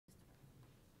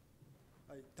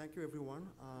Thank you, everyone.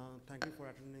 Thank you for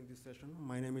attending this session.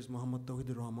 My name is Mohammad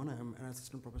Tawhidur Rahman. I am an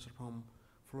assistant professor from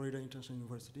Florida International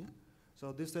University.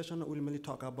 So this session will mainly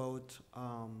talk about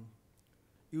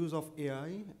use of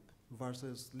AI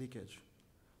versus leakage.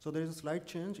 So there is a slight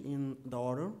change in the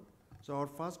order. So our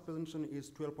first presentation is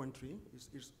 12.3.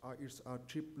 It's a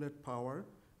TripletPower,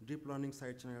 deep learning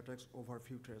sidechain attacks over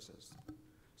few traces.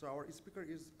 So our speaker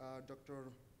is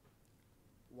Dr.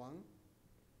 Wang.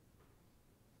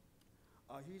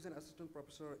 He is an assistant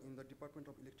professor in the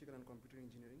Department of Electrical and Computer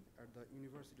Engineering at the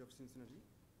University of Cincinnati.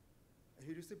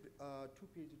 He received 2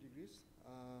 PhD degrees,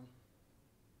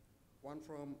 one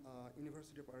from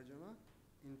University of Arizona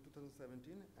in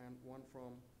 2017 and one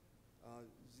from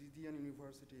Zhejiang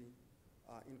University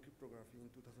in cryptography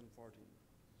in 2014.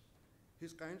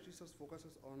 His current research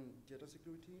focuses on data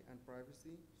security and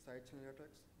privacy, side channel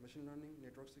attacks, machine learning,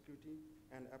 network security,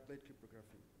 and applied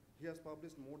cryptography. He has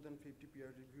published more than 50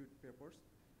 peer-reviewed papers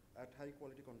at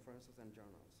high-quality conferences and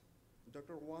journals.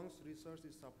 Dr. Wang's research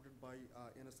is supported by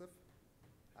NSF,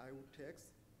 IEEE,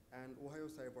 and Ohio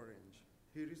Cyber Range.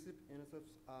 He received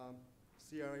NSF's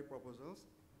CRI proposals.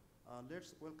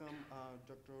 Let's welcome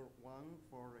Dr. Wang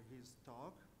for his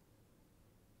talk.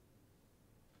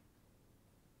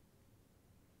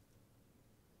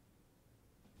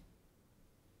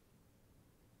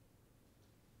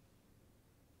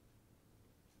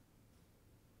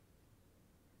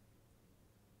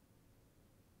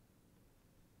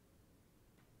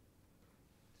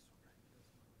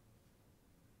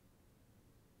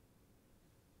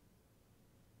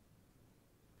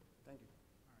 Thank you.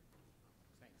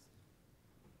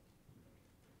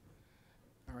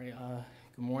 All right,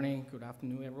 good morning, good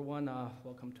afternoon, everyone.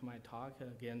 Welcome to my talk.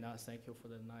 Again, thank you for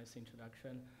the nice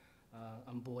introduction.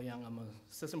 I'm Boyang. I'm an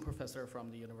assistant professor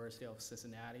from the University of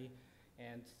Cincinnati.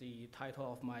 And the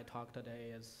title of my talk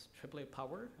today is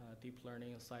TripletPower, Deep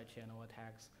Learning Side Channel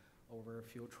Attacks over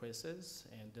Field Traces.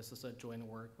 And this is a joint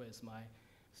work with my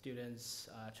students,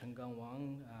 Chenggang,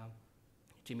 Wang,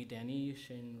 Dani,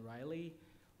 Shan, Reilly,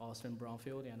 Austen,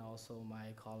 Brownfield, and also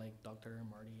my colleague, Dr.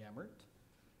 Emmert.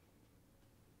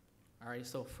 All right,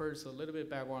 so first, a little bit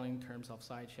background in terms of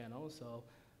side channels. So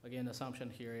again, the assumption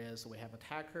here is we have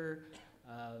attacker.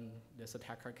 This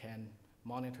attacker can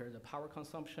monitor the power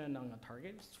consumption on a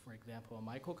target, for example, a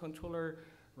microcontroller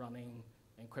running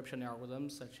encryption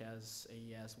algorithms such as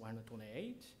AES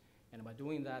 128. And by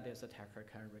doing that, this attacker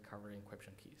can recover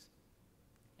encryption keys.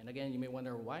 And again, you may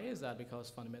wonder, why is that? Because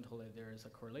fundamentally, there is a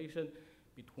correlation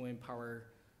between power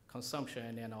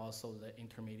consumption and also the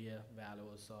intermediate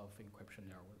values of encryption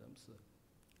algorithms,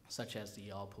 such as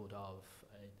the output of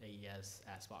AES,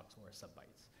 ASBox, or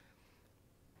subbytes.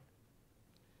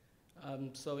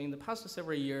 So in the past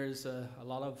several years, a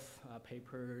lot of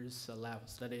papers,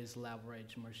 studies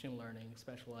leverage machine learning,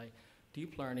 especially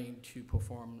deep learning, to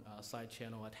perform side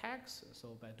channel attacks.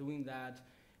 So by doing that,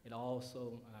 it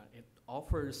also it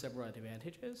offers several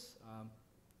advantages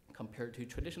compared to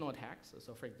traditional attacks.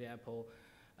 So for example,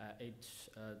 it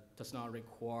does not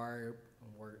require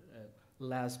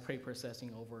less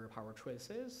pre-processing over power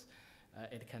traces.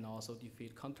 It can also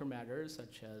defeat countermeasures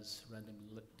such as random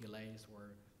delays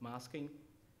or masking.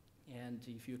 And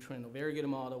if you train a very good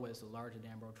model with a large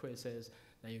number of traces,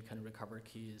 then you can recover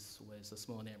keys with a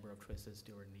small number of traces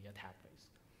during the attack phase.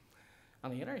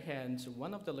 On the other hand,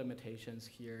 one of the limitations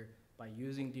here by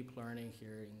using deep learning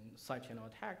here in side channel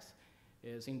attacks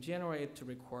is in general it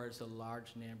requires a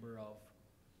large number of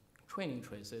training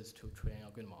traces to train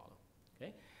a good model.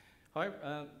 Okay?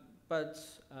 However,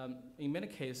 in many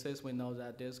cases, we know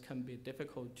that this can be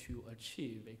difficult to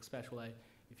achieve, especially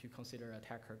if you consider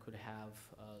attacker could have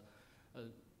a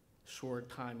short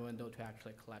time window to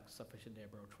actually collect sufficient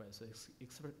number of traces,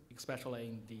 especially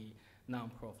in the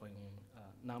non-profiling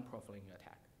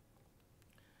attack.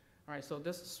 All right, so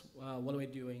this is what we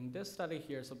do in this study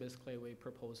here. So basically, we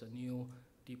propose a new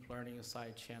deep learning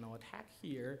side channel attack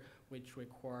here, which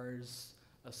requires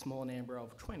a small number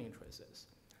of training traces.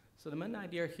 So the main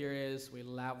idea here is we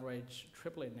leverage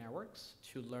triplet networks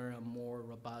to learn a more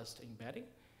robust embedding.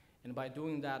 And by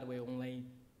doing that, we only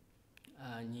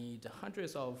need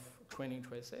hundreds of training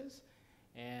traces.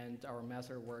 And our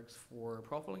method works for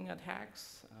profiling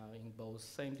attacks in both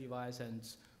same device and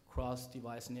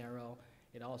cross-device scenario.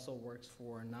 It also works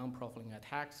for non-profiling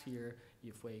attacks here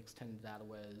if we extend that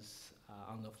with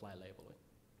on-the-fly labeling.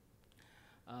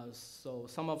 So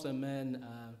some of the main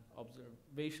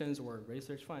observations or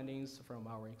research findings from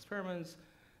our experiments.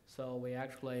 So we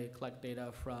actually collect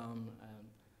data from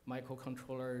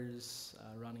microcontrollers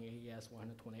running AES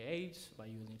 128 by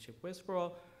using chip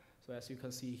whisperer. So as you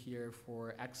can see here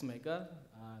for X mega,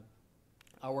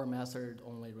 our method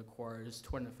only requires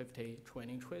 250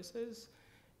 training traces.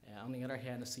 And on the other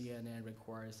hand, CNN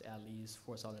requires at least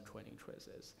 4,000 training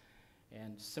traces.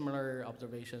 And similar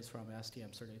observations from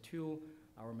STM32,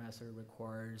 our method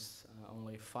requires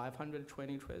only 500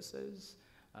 training traces,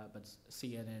 but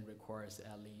CNN requires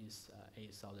at least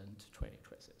 8,000 training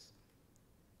traces.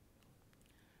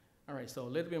 All right, so a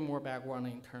little bit more background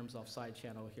in terms of side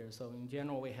channel here. So in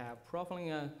general, we have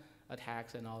profiling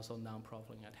attacks and also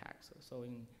non-profiling attacks. So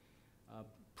in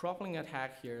profiling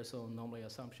attack here, so normally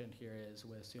assumption here is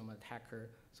we assume attacker.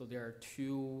 So there are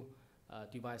two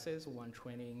devices, one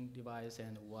training device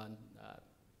and one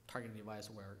target device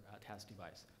or test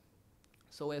device.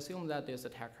 So we assume that this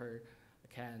attacker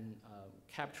can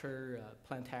capture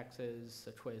plain texts,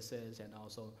 traces, and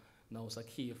also knows a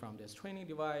key from this training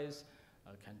device,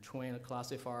 can train a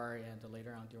classifier, and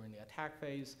later on during the attack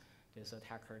phase, this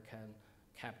attacker can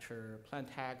capture plain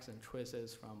text and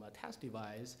traces from a test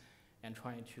device and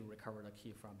trying to recover the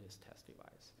key from this test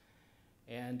device.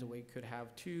 And we could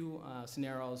have two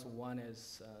scenarios. One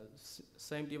is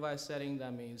same device setting.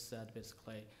 That means that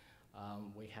basically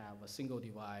we have a single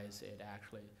device. It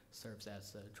actually serves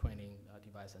as a training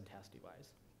device and test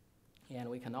device. And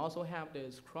we can also have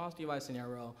this cross-device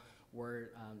scenario where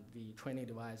the training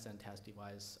device and test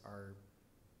device are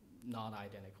not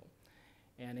identical.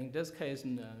 And in this case,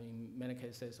 in many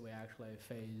cases, we actually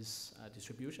face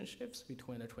distribution shifts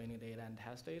between the training data and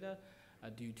test data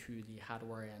due to the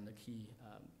hardware and the key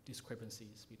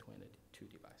discrepancies between the two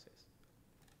devices.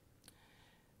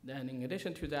 Then in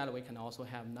addition to that, we can also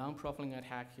have non-profiling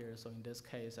attack here. So in this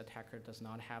case, attacker does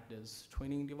not have this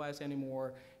training device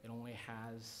anymore. It only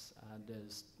has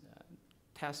this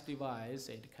test device.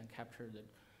 It can capture the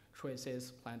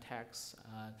traces, plain text,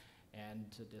 and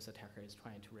this attacker is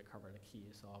trying to recover the key.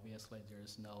 So obviously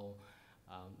there's no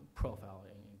profile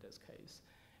in this case.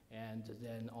 And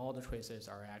then all the traces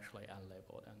are actually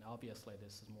unlabeled. And obviously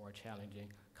this is more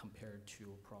challenging compared to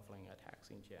profiling attacks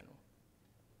in general.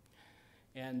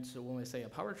 And so when we say a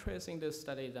power trace in this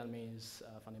study, that means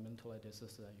fundamentally this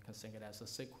is, you can think it as a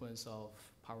sequence of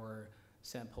power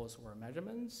samples or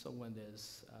measurements. So when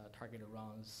this target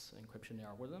runs encryption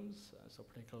algorithms, so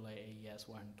particularly AES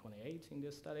 128 in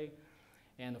this study.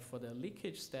 And for the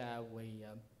leakage step, we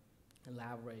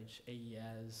leverage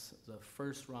AES, the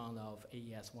first round of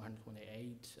AES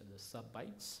 128, the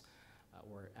sub-bytes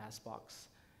or SBox.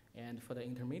 And for the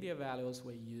intermediate values,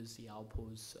 we use the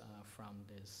outputs from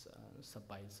this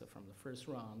sub-bytes from the first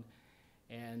round.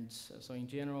 And so in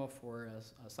general, for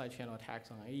side channel attacks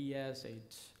on AES,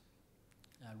 it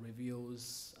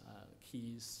reviews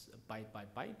keys byte by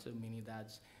byte, meaning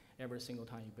that every single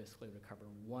time you basically recover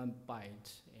 1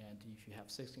 byte, and if you have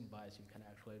 16 bytes, you can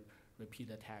actually repeat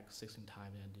the attack 16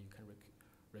 times, and you can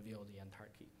reveal the entire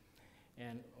key.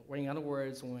 And in other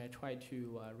words, when I try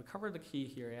to recover the key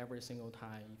here every single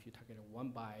time, if you target 1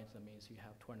 byte, that means you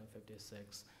have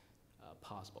 256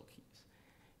 possible keys.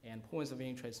 And points of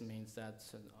interest means that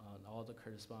all the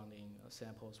corresponding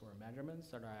samples or measurements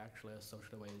that are actually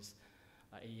associated with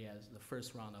AES, the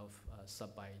first round of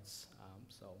sub-bytes.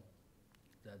 So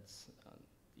that's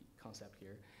the concept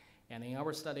here. And in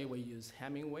our study, we use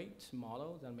Hamming weight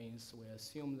model. That means we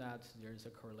assume that there's a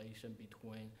correlation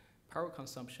between power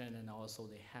consumption and also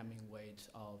the Hamming weight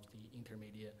of the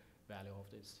intermediate value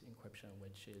of this encryption,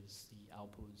 which is the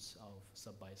outputs of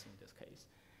sub-bytes in this case.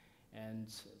 And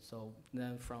so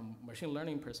then from machine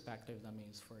learning perspective, that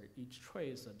means for each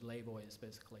trace, the label is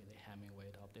basically the Hamming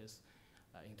weight of this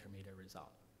intermediate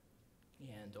result.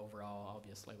 And overall,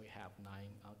 obviously, we have 9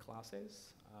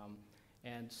 classes.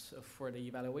 And for the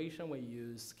evaluation, we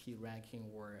use key ranking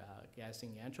or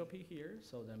guessing entropy here.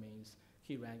 So that means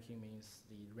key ranking means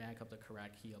the rank of the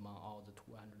correct key among all the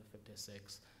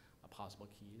 256 possible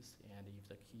keys. And if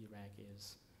the key rank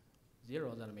is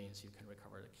 0, that means you can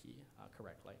recover the key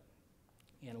correctly.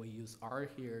 And we use R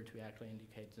here to actually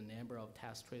indicate the number of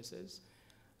test traces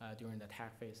during the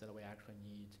attack phase that we actually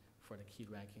need for the key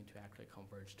ranking to actually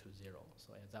converge to 0.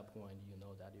 So at that point, you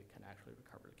know that you can actually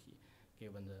recover the key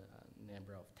given the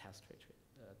number of test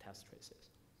traces.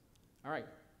 All right,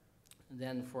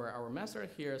 then for our method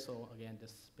here, so again,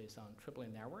 this is based on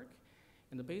triplet network.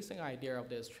 And the basic idea of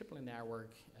this triplet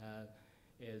network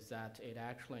is that it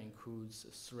actually includes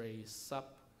 3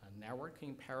 sub-network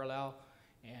in parallel,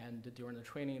 and during the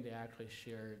training, they actually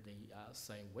share the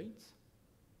same weights.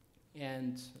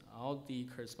 And all the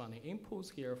corresponding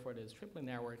inputs here for this triplet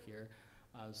network here,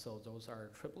 so those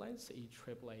are triplets. Each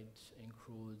triplet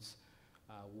includes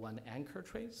 1 anchor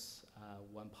trace,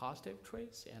 1 positive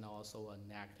trace, and also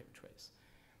a negative trace.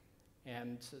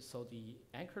 And so the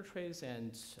anchor trace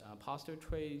and positive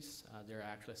trace, they're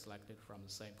actually selected from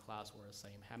the same class or the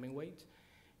same Hamming weight.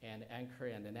 And anchor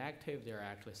and inactive, they're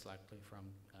actually selected from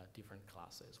different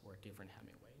classes or different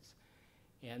Hamming weights.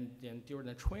 And then during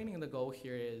the training, the goal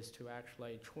here is to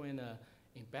actually train an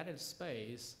embedded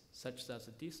space such that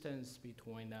the distance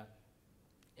between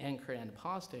anchor and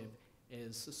positive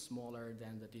is smaller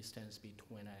than the distance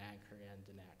between an anchor and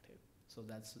inactive. So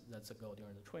that's a goal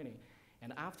during the training.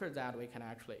 And after that, we can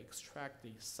actually extract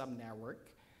the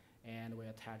subnetwork, and we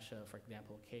attach, for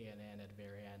example, KNN at the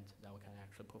very end, then we can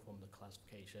actually perform the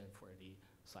classification for the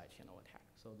side channel attack.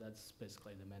 So that's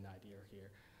basically the main idea here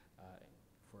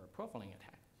for a profiling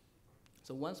attack.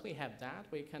 So once we have that,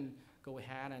 we can go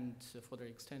ahead and further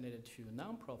extend it to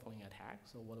non-profiling attack.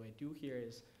 So what we do here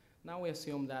is, now we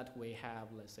assume that we have,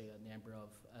 let's say, a number of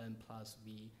n plus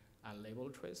v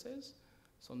unlabeled traces.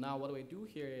 So now what we do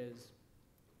here is,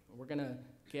 we're gonna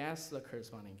guess the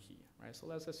corresponding key, right? So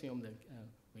let's assume that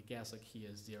we guess the key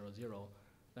is 0, 0.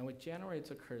 Then we generate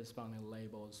the corresponding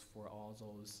labels for all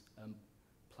those m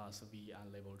plus v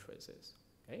unlabeled traces,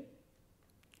 okay?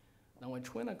 Then we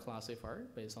train a classifier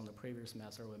based on the previous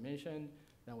method we mentioned.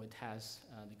 Then we test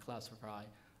the classifier,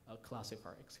 then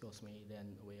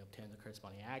we obtain the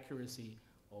corresponding accuracy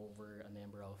over a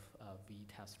number of v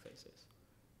test traces.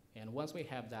 And once we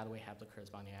have that, we have the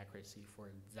corresponding accuracy for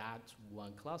that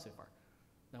one classifier.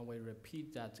 Then we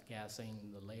repeat that guessing,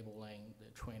 the labeling,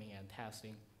 the training and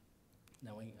testing.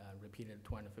 Then we repeat it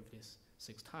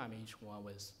 256 times,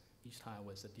 each time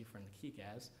with a different key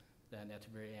guess. Then at the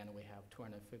very end, we have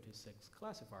 256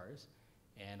 classifiers,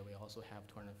 and we also have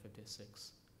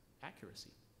 256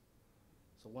 accuracy.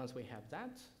 So once we have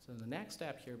that, so the next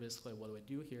step here, basically what we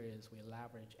do here is we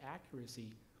leverage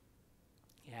accuracy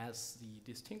as the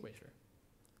distinguisher.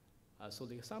 So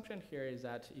the assumption here is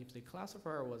that if the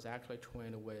classifier was actually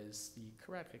trained with the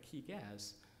correct key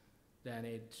guess, then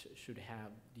it should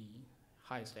have the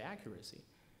highest accuracy.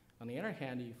 On the other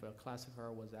hand, if a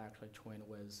classifier was actually trained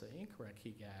with an incorrect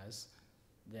key guess,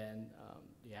 then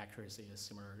the accuracy is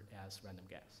similar as random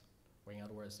guess. Or in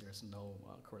other words, there's no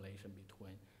correlation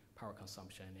between power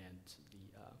consumption and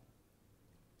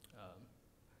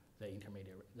the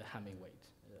Hamming weight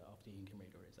of the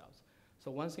intermediate results. So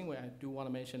one thing I do want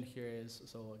to mention here is,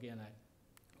 so again,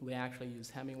 we actually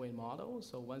use Hamming weight model.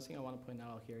 So one thing I want to point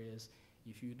out here is,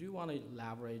 if you do want to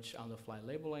leverage on-the-fly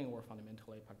labeling or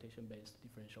fundamentally partition-based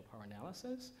differential power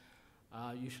analysis,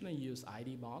 you shouldn't use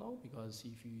ID model, because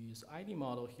if you use ID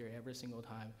model here every single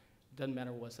time, it doesn't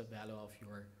matter what's the value of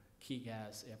your key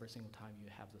guess, every single time you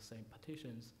have the same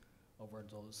partitions over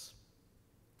those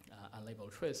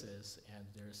unlabeled traces, and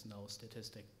there's no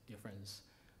statistic difference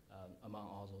among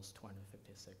all those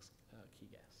 256 key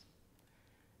guess.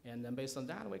 And then based on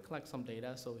that, we collect some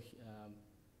data. So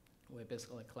we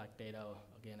basically collect data,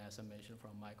 again, as I mentioned,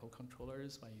 from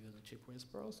microcontrollers by using chip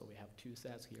whisperer. So we have two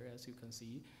sets here, as you can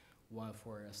see, one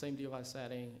for a same device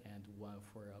setting and one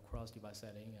for a cross device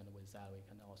setting. And with that, we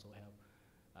can also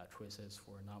have traces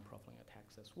for non-profiling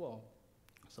attacks as well.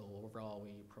 So overall,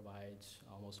 we provide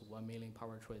almost 1 million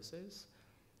power traces.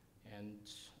 And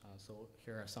so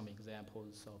here are some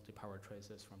examples of the power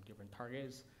traces from different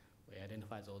targets. We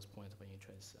identify those points of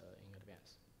interest in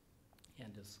advance.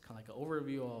 And just kind of like an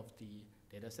overview of the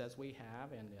data sets we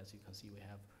have. And as you can see, we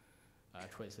have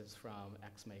traces from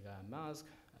XMega and MUSC,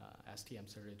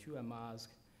 STM32 and MUSC,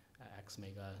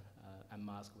 XMega and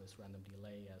MUSC with random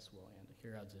delay as well. And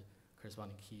here are the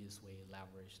corresponding keys we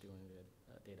leverage during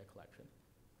the data collection.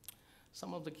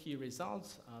 Some of the key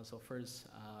results, so first,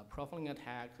 profiling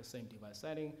attack, the same device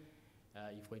setting.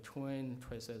 If we train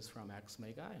traces from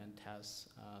XMega and test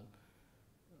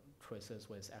traces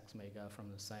with XMega from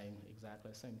the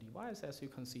exactly same device, as you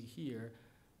can see here,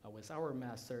 with our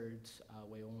method,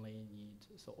 we only need,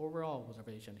 so overall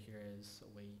observation here is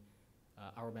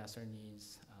our method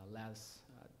needs less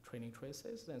training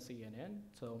traces than CNN.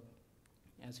 So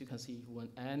as you can see, when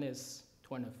N is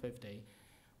 250,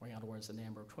 or in other words, the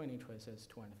number of training traces,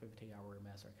 250, our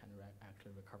method can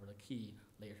actually recover the key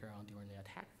later on during the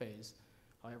attack phase.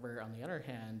 However, on the other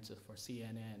hand, for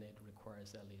CNN, it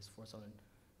requires at least 4,000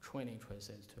 training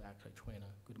traces to actually train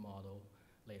a good model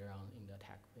later on in the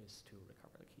attack phase to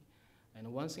recover the key.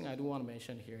 And one thing I do want to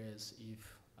mention here is if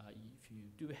you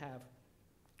do have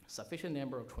sufficient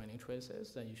number of training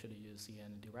traces, then you should use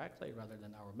CNN directly rather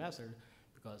than our method,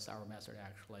 because our method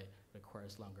actually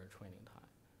requires longer training time.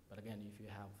 But again, if you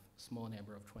have small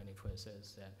number of training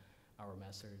traces, then our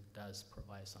method does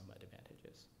provide some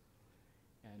advantages.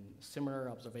 And similar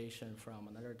observation from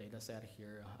another data set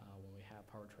here, when we have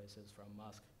power traces from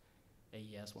MUSC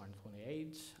AES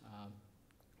 128,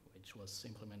 we which was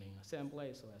implementing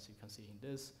assembly. So as you can see in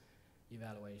this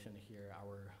evaluation here,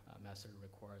 our method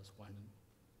requires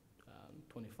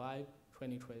 125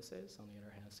 training traces. On the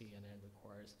other hand, CNN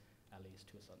requires at least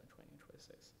 2,000 training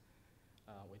traces.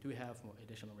 We do have more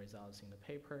additional results in the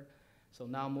paper. So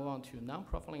now move on to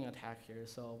non-profiling attack here.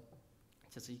 So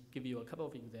just to give you a couple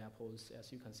of examples,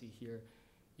 as you can see here,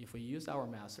 if we use our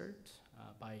method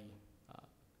by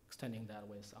extending that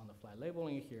with on-the-fly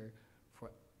labeling here, for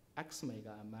X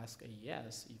mega and mask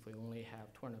AES, if we only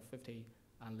have 250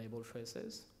 unlabeled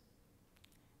traces,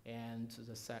 and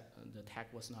the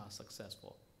attack was not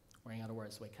successful, or in other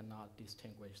words, we cannot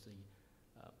distinguish the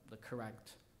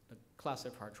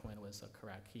classifier train with the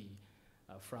correct key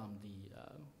from the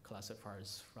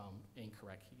classifiers from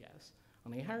incorrect key guess.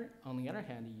 On the other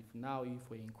hand, if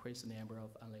we increase the number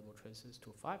of unlabeled traces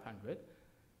to 500,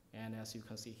 and as you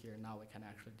can see here, now we can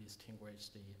actually distinguish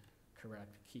the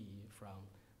correct key from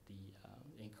the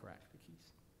incorrect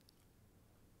keys.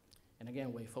 And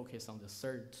again, we focus on the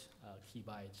third key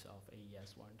byte of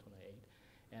AES 128.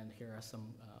 And here are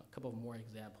some couple more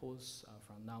examples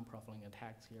from non-profiling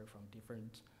attacks here from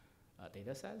different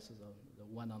data sets. So the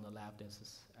one on the left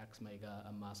is X mega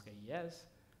and mask AES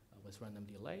with random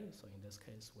delay. So in this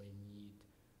case, we need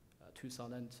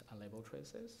 2,000 unlabeled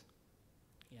traces.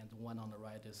 And the one on the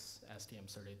right is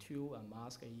STM32 and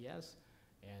mask AES.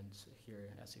 And here,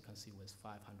 as you can see, with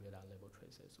 500 unlabeled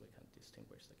traces, we can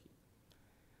distinguish the key.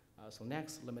 So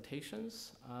next,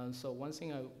 limitations. So one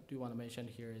thing I do want to mention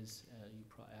here is,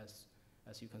 as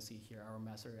you can see here, our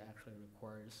method actually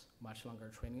requires much longer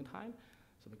training time.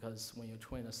 So because when you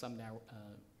train a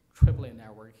triplet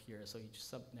network here, so each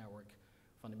sub-network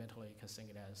fundamentally you can think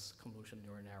it as convolution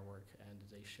neural network, and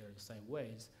they share the same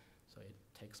weights, so it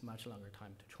takes much longer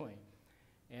time to train.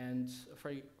 And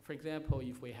for example,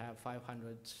 if we have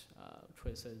 500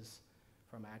 traces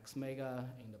from X mega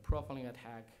in the profiling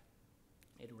attack,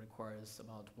 it requires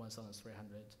about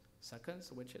 1,300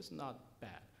 seconds, which is not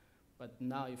bad. But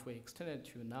now if we extend it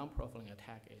to non-profiling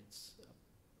attack, it's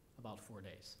about 4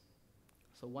 days.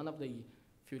 So one of the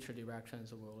future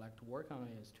directions we would like to work on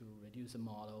is to reduce the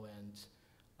model and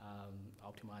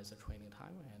optimize the training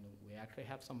time. And we actually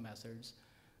have some methods,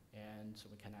 and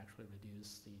we can actually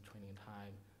reduce the training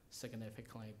time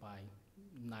significantly by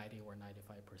 90 or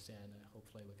 95%. And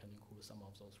hopefully we can include some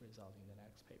of those results in the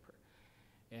next paper.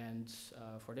 And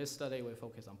for this study, we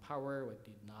focus on power. We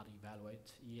did not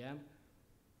evaluate EM.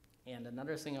 And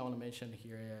another thing I want to mention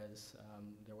here is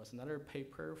there was another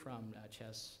paper from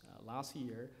Chess last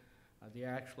year.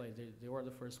 They were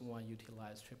the first one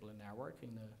utilized triplet network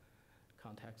in the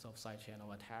context of side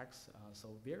channel attacks.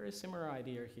 So very similar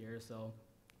idea here. So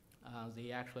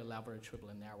they actually leverage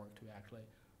triplet network to actually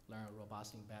learn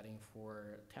robust embedding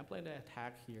for template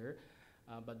attack here.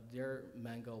 But their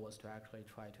main goal was to actually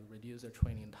try to reduce the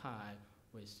training time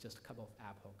with just a couple of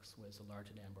epochs with a large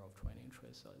number of training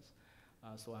traces.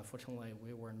 So unfortunately,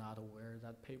 we were not aware of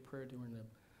that paper during the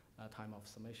time of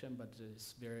submission, but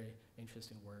it's very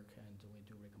interesting work, and we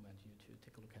do recommend you to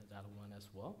take a look at that one as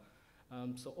well.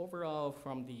 So overall,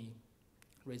 from the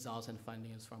results and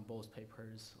findings from both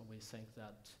papers, we think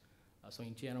that, so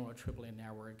in general, a triplet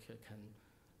network can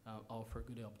offer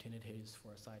good opportunities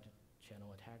for side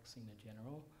channel attacks in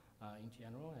general, and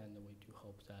we do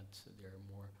hope that there are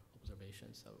more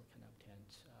observations that we can obtain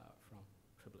from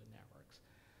triplet networks.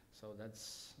 So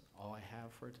that's all I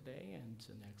have for today, and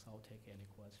next I'll take any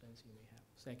questions you may have.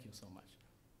 Thank you so much.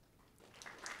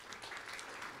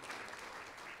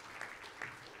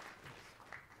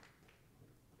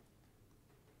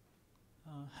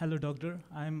 Hello, doctor.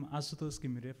 I'm Asutosh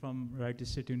Kimire from Wright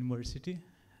State University,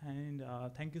 and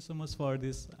thank you so much for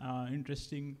this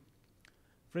interesting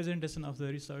presentation of the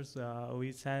research,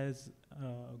 which has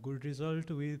good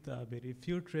result with very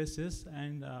few traces.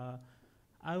 And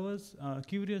I was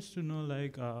curious to know,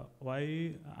 like,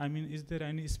 why, I mean, is there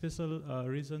any special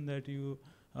reason that you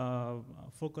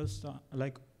focused on,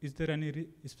 like, is there any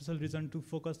special reason to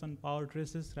focus on power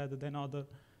traces rather than other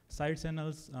side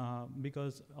channels?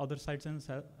 Because other side channels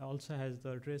also has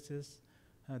the traces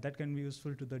that can be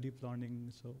useful to the deep learning,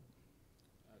 so.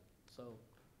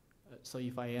 So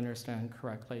if I understand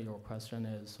correctly, your question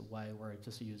is why we're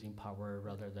just using power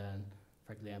rather than,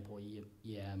 for example,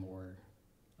 EM or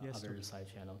other side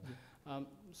channel. Yeah.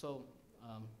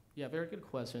 Yeah, very good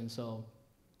question. So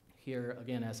here,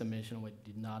 again, as I mentioned, we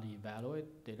did not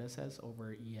evaluate data sets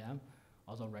over EM.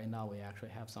 Although right now we actually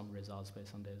have some results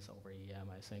based on this over EM.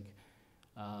 I think,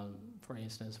 for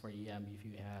instance, for EM, if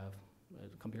you have,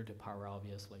 compared to power,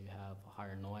 obviously you have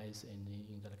higher noise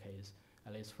in that case.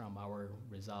 At least from our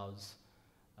results,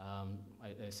 I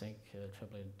think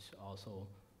triplet also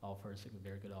offers a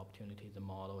very good opportunity. The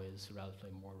model is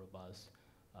relatively more robust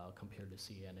compared to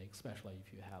C, and especially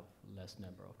if you have less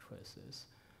number of choices.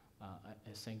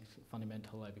 I think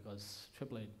fundamentally, because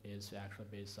triplet is actually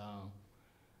based on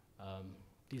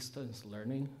distance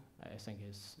learning, I think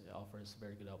it offers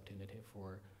very good opportunity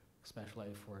for,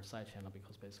 especially for side channel,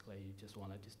 because basically you just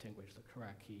want to distinguish the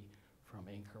correct key from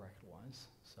incorrect ones.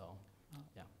 So,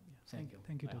 yeah, thank you.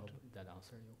 Thank you, I Doctor. hope that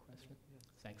answered your question.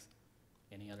 Thanks.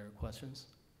 Any other questions?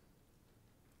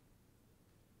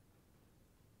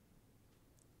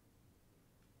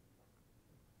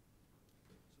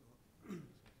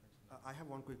 I have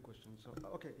one quick question. So,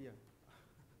 okay, yeah.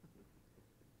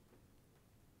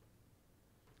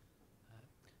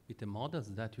 With the models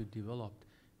that you developed,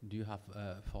 do you have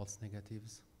false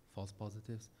negatives, false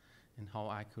positives, and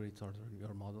how accurate are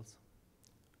your models?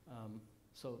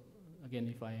 So again,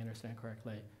 if I understand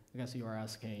correctly, I guess you are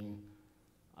asking,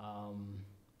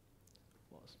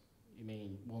 you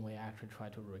mean when we actually try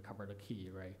to recover the key,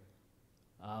 right?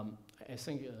 I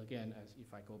think again, as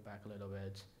if I go back a little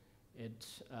bit,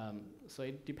 so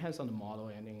it depends on the model,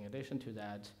 and in addition to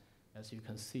that, as you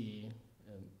can see,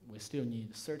 we still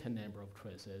need a certain number of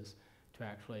choices to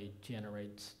actually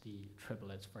generate the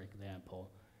triplets, for example.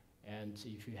 And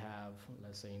if you have,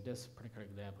 let's say in this particular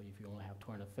example, if you only have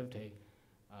 250,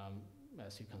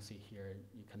 as you can see here,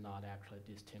 you cannot actually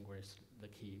distinguish the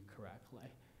key correctly.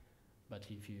 But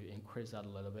if you increase that a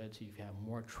little bit, if you have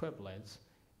more triplets,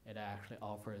 it actually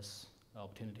offers the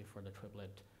opportunity for the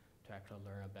triplet to actually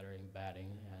learn a better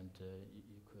embedding, and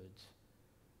you could.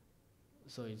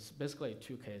 So it's basically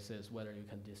two cases, whether you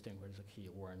can distinguish the key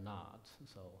or not.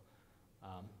 So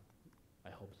I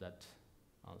hope that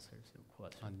answers your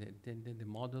question. And then the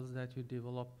models that you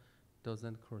develop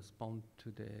doesn't correspond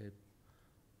to the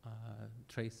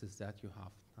traces that you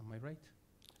have. Am I right?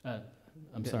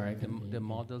 I'm sorry. The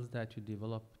models that you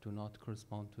develop do not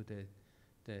correspond to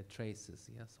the traces,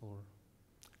 yes, or?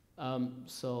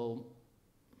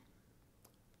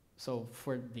 So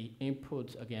for the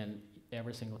input, again,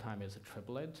 every single time is a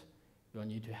triplet. You'll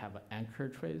need to have an anchor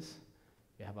trace.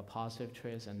 You have a positive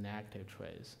trace and negative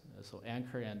trace. So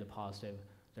anchor and the positive,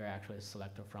 they're actually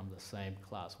selected from the same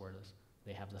class, where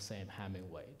they have the same Hamming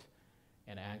weight.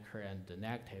 And anchor and the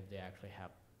negative, they actually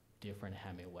have different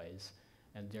Hamming weights.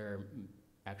 And there are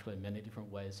actually many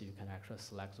different ways you can actually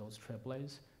select those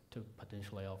triplets to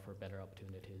potentially offer better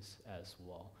opportunities as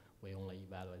well. We only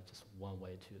evaluate just one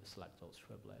way to select those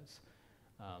triplets.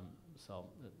 So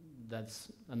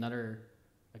that's another,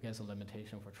 I guess, a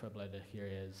limitation for triplet here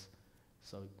is,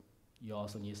 so you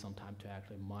also need some time to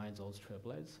actually mine those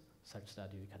triplets such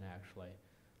that you can actually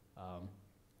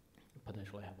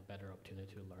potentially have a better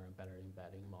opportunity to learn a better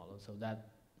embedding model. So that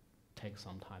takes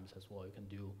some time as well. You can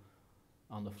do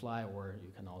on the fly, or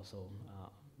you can also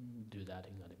do that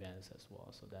in advance as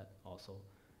well. So that also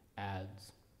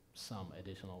adds some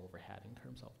additional overhead in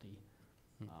terms of the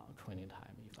training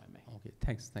time, if I may. Okay,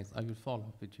 thanks. I will follow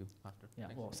up with you after. Yeah,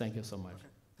 Thanks. well, thank you so much. Okay.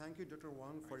 Thank you, Dr.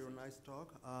 Wang, for your nice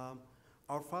talk.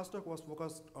 Our first talk was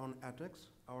focused on attacks.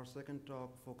 Our second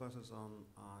talk focuses on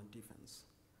defense.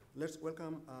 Let's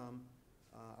welcome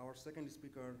our second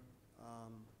speaker.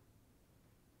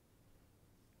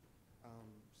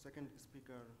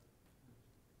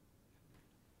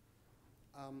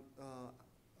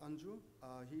 Anju.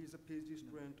 He is a PhD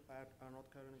student at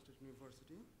North Carolina State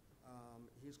University.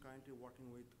 He is currently working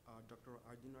with Dr.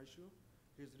 Aydin Aysu.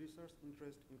 His research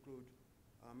interests include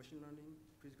machine learning,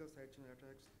 physical side channel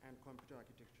attacks, and computer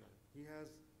architecture. He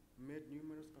has made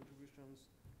numerous contributions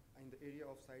in the area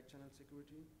of side channel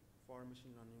security for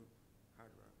machine learning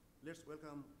hardware. Let's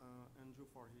welcome Anju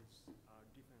for his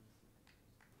defense.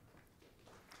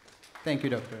 Thank you,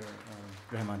 Dr.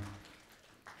 Rahman.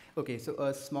 Okay, so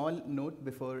a small note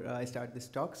before I start this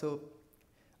talk. So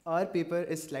our paper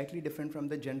is slightly different from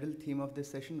the general theme of this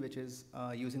session, which is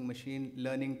using machine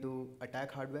learning to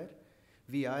attack hardware.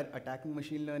 We are attacking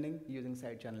machine learning using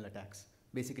side channel attacks,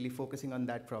 basically focusing on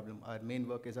that problem. Our main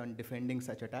work is on defending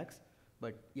such attacks,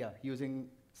 but yeah, using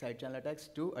side channel attacks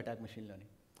to attack machine learning.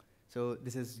 So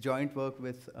this is joint work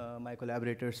with my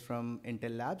collaborators from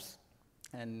Intel Labs,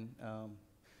 and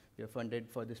we are funded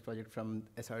for this project from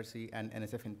SRC and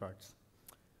NSF in parts.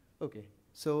 Okay,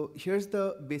 so here's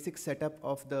the basic setup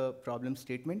of the problem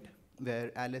statement,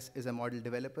 where Alice is a model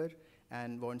developer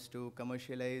and wants to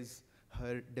commercialize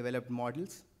her developed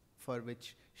models, for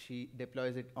which she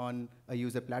deploys it on a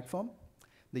user platform.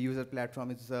 The user platform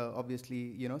is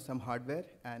obviously, some hardware,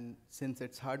 and since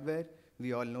it's hardware,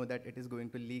 we all know that it is going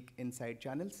to leak inside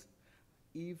channels.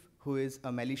 Eve, who is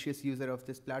a malicious user of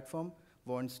this platform,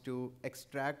 wants to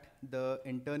extract the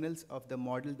internals of the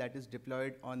model that is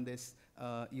deployed on this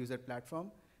user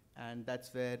platform, and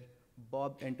that's where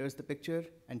Bob enters the picture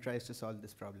and tries to solve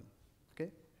this problem.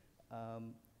 Okay?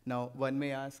 Now, one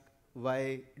may ask,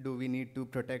 why do we need to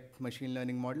protect machine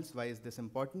learning models? Why is this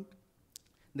important?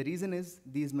 The reason is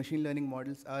these machine learning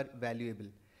models are valuable.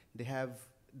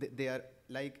 They are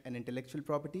like an intellectual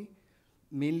property,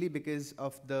 mainly because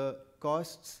of the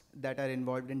costs that are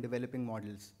involved in developing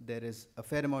models. There is a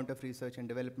fair amount of research and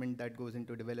development that goes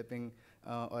into developing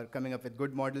or coming up with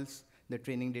good models. The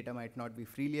training data might not be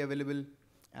freely available,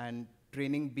 and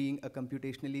training being a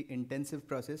computationally intensive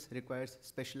process requires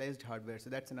specialized hardware, so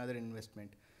that's another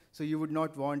investment. So you would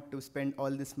not want to spend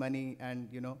all this money and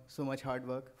so much hard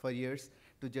work for years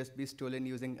to just be stolen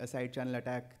using a side channel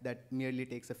attack that merely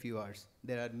takes a few hours.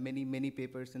 There are many, many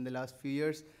papers in the last few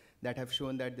years that have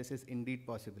shown that this is indeed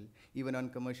possible, even on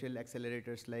commercial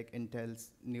accelerators like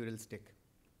Intel's Neural Stick.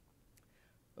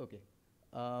 Okay.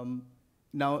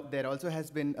 Now, there also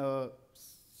has been a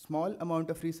small amount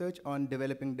of research on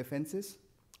developing defenses,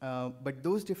 but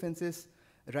those defenses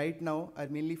right now are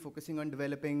mainly focusing on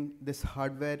developing this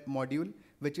hardware module,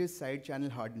 which is side channel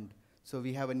hardened. So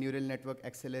we have a neural network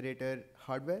accelerator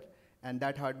hardware, and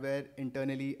that hardware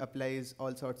internally applies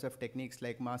all sorts of techniques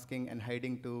like masking and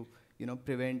hiding to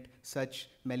prevent such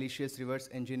malicious reverse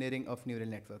engineering of neural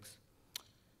networks.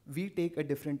 We take a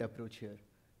different approach here.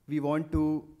 We want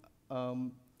to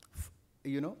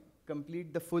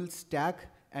complete the full stack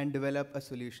and develop a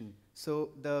solution. So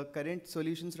the current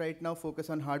solutions right now focus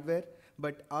on hardware,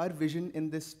 but our vision in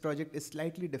this project is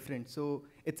slightly different. So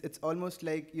it's almost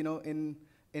like,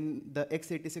 in the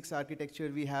x86 architecture,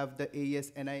 we have the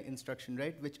AES-NI instruction,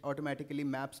 right, which automatically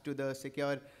maps to the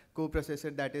secure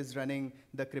coprocessor that is running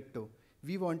the crypto.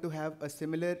 We want to have a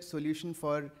similar solution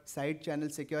for side channel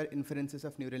secure inferences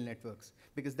of neural networks,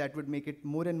 because that would make it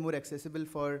more and more accessible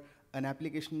for an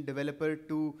application developer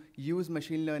to use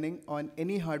machine learning on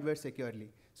any hardware securely.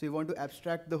 So we want to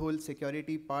abstract the whole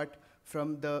security part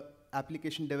from the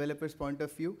application developer's point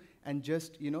of view and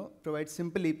just provide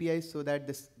simple APIs so that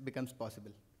this becomes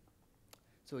possible.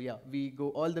 So yeah, we go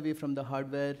all the way from the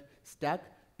hardware stack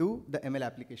to the ML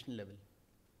application level.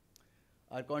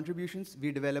 Our contributions: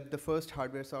 we developed the first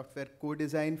hardware-software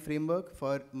co-design framework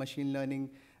for machine learning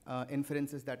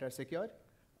inferences that are secure.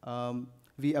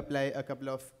 We apply a couple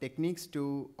of techniques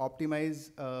to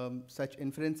optimize such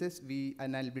inferences.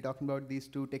 And I'll be talking about these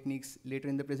two techniques later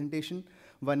in the presentation.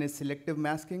 One is selective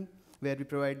masking, where we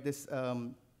provide this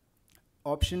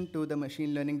option to the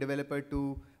machine learning developer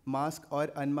to mask or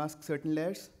unmask certain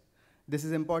layers. This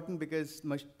is important because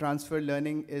transfer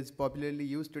learning is popularly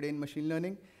used today in machine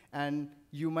learning, and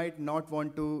you might not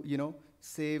want to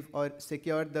save or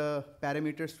secure the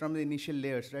parameters from the initial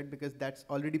layers, right? Because that's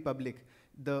already public.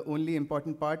 The only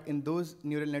important part in those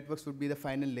neural networks would be the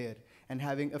final layer. And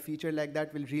having a feature like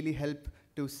that will really help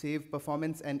to save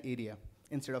performance and area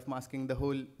instead of masking the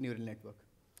whole neural network.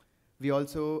 We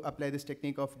also apply this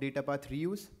technique of data path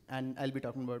reuse, and I'll be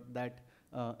talking about that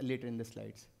later in the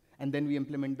slides. And then we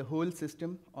implement the whole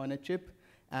system on a chip,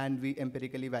 and we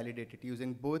empirically validate it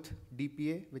using both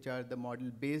DPA, which are the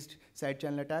model-based side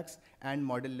channel attacks, and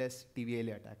model-less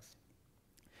TVLA attacks.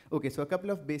 Okay, so a couple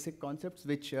of basic concepts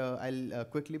which I'll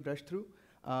quickly brush through.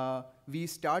 We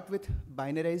start with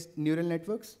binarized neural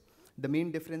networks. The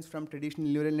main difference from traditional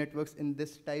neural networks in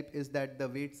this type is that the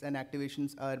weights and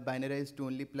activations are binarized to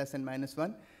only plus and minus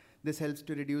 1. This helps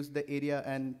to reduce the area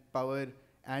and power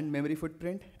and memory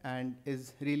footprint, and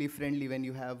is really friendly when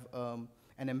you have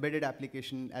an embedded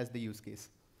application as the use case.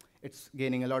 It's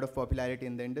gaining a lot of popularity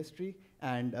in the industry,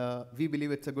 and we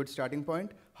believe it's a good starting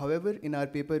point. However, in our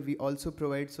paper, we also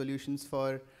provide solutions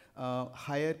for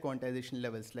higher quantization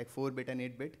levels, like 4-bit and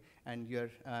 8-bit, and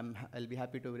I'll be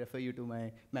happy to refer you to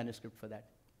my manuscript for that.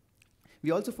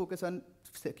 We also focus on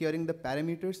securing the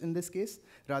parameters in this case,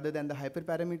 rather than the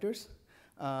hyperparameters,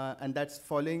 and that's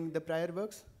following the prior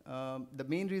works. The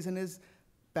main reason is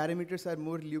parameters are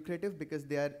more lucrative because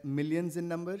they are millions in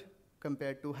number,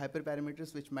 compared to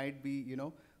hyperparameters, which might be,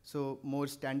 so more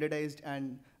standardized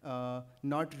and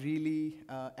not really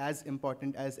as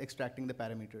important as extracting the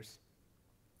parameters.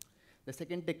 The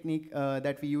second technique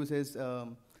that we use is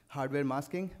hardware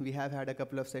masking. We have had a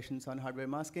couple of sessions on hardware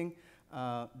masking.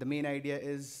 The main idea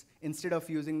is, instead of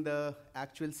using the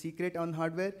actual secret on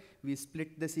hardware, we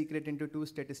split the secret into 2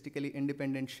 statistically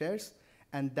independent shares,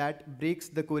 and that breaks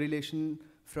the correlation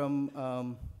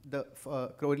from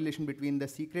correlation between the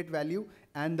secret value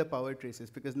and the power traces,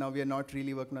 because now we are not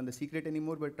really working on the secret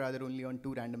anymore, but rather only on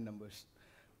 2 random numbers.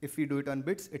 If we do it on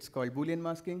bits, it's called Boolean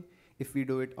masking. If we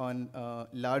do it on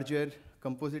larger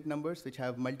composite numbers, which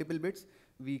have multiple bits,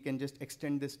 we can just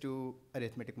extend this to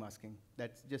arithmetic masking.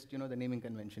 That's just the naming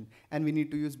convention. And we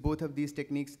need to use both of these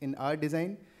techniques in our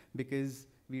design because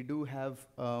we do have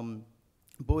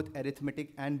both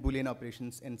arithmetic and Boolean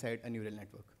operations inside a neural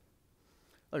network.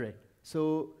 All right,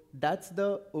 so that's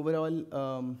the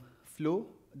overall flow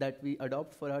that we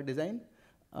adopt for our design.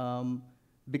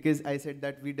 Because I said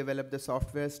that we develop the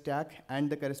software stack and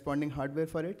the corresponding hardware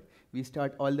for it. We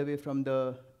start all the way from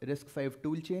the RISC-V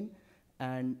toolchain,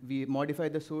 and we modify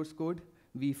the source code.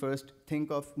 We first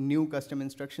think of new custom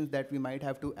instructions that we might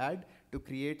have to add to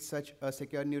create such a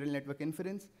secure neural network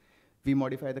inference. We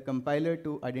modify the compiler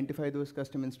to identify those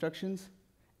custom instructions,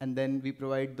 and then we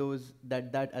provide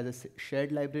that as a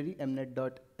shared library,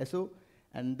 mnet.so,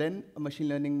 and then a machine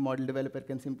learning model developer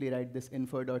can simply write this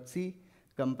infer.c,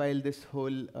 compile this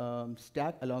whole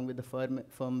stack along with the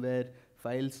firmware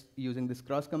files using this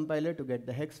cross compiler to get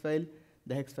the hex file.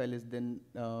 The hex file is then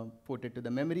ported to the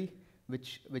memory,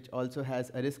 which also has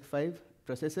a RISC-V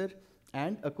processor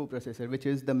and a coprocessor, which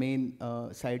is the main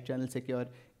side channel secure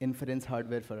inference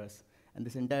hardware for us. And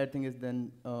this entire thing is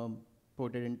then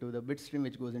ported into the bit stream,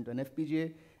 which goes into an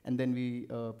FPGA, and then we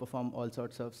perform all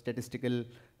sorts of statistical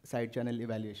side channel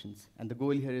evaluations. And the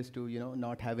goal here is to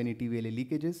not have any TVLA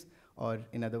leakages, or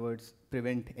in other words,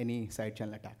 prevent any side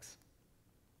channel attacks.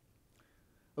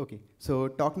 Okay, so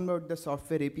talking about the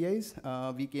software APIs,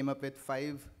 we came up with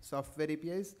 5 software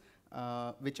APIs,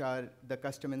 which are the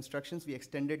custom instructions. We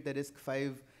extended the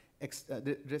RISC-V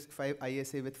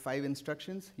ISA with 5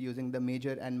 instructions using the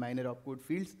major and minor opcode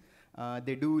fields.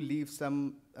 They do leave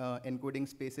some encoding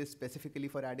spaces specifically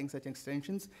for adding such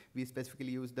extensions. We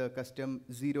specifically use the custom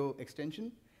 0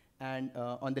 extension. And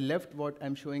on the left, what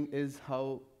I'm showing is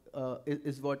how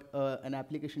what an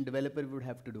application developer would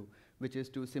have to do, which is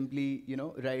to simply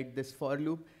write this for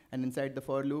loop, and inside the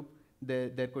for loop,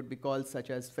 there could be calls such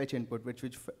as fetch input, which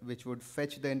would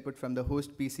fetch the input from the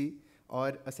host PC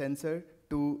or a sensor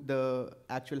to the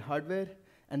actual hardware,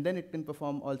 and then it can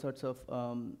perform all sorts of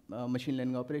machine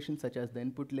learning operations such as the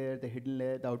input layer, the hidden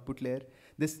layer, the output layer.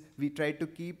 We tried to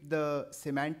keep the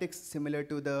semantics similar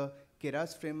to the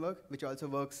Keras framework, which also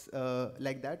works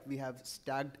like that. We have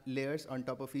stacked layers on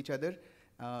top of each other,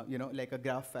 like a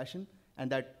graph fashion, and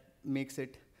that makes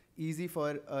it easy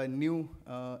for a new,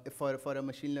 for a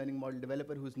machine learning model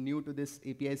developer who's new to this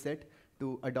API set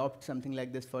to adopt something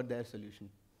like this for their solution.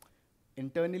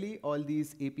 Internally, all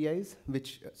these APIs,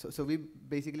 so we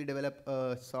basically develop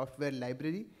a software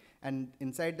library, and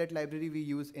inside that library we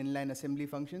use inline assembly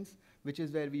functions, which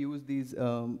is where we use these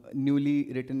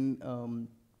newly written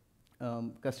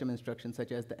custom instructions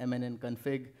such as the mnn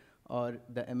config or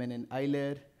the mnn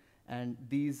ilayer, and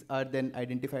these are then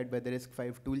identified by the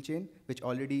RISC-V toolchain, which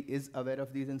already is aware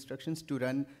of these instructions to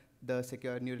run the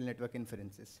secure neural network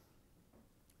inferences.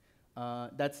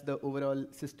 That's the overall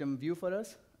system view for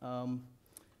us.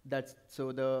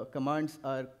 So the commands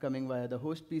are coming via the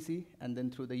host PC, and then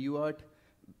through the UART,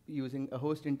 using a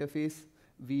host interface,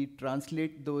 we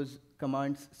translate those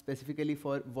commands specifically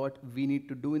for what we need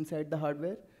to do inside the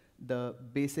hardware. The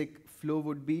basic flow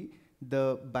would be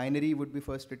the binary would be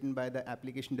first written by the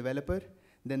application developer,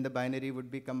 then the binary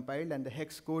would be compiled, and the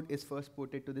hex code is first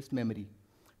ported to this memory,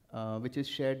 which is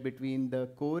shared between the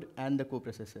core and the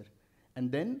coprocessor.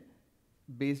 And then,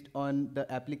 based on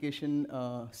the application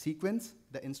sequence,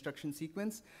 the instruction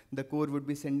sequence, the core would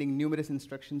be sending numerous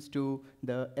instructions to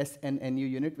the SNNU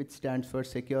unit, which stands for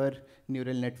Secure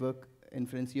Neural Network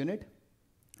Inference Unit.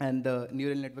 And the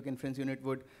Neural Network Inference Unit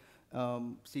would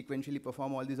sequentially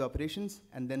perform all these operations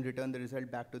and then return the result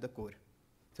back to the core.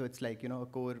 So it's like a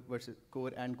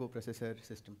core and coprocessor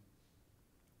system.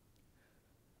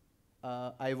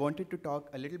 I wanted to talk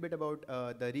a little bit about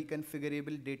the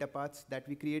reconfigurable data paths that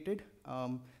we created.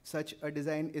 Such a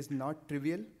design is not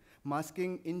trivial.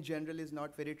 Masking in general is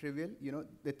not very trivial.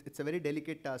 It's a very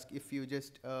delicate task. If you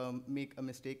just make a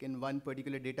mistake in one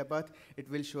particular data path, it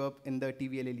will show up in the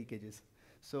TVLA leakages.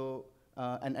 So,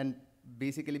 and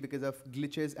basically because of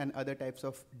glitches and other types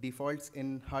of defaults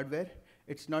in hardware,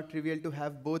 it's not trivial to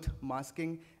have both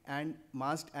masking and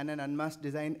masked and an unmasked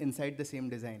design inside the same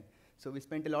design. So we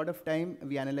spent a lot of time,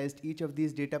 we analyzed each of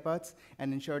these data paths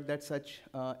and ensured that such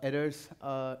errors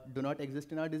do not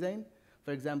exist in our design.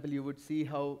 For example, you would see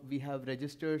how we have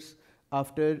registers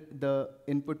after the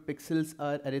input pixels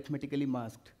are arithmetically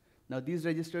masked. Now these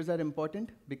registers are important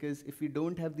because if we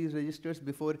don't have these registers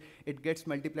before it gets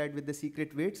multiplied with the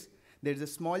secret weights, there's a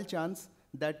small chance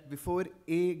that before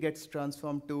A gets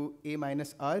transformed to A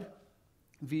minus R,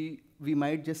 we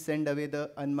might just send away the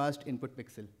unmasked input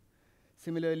pixel.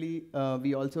 Similarly,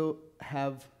 we also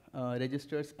have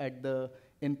registers at the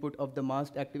input of the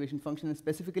masked activation function, and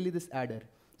specifically this adder.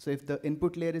 So if the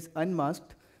input layer is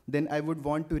unmasked, then I would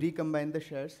want to recombine the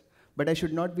shares, but I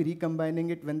should not be recombining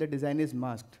it when the design is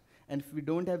masked. And if we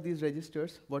don't have these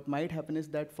registers, what might happen is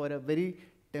that for a very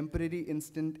temporary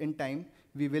instant in time,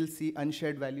 we will see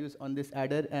unshared values on this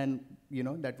adder, and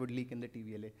that would leak in the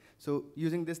TVLA. So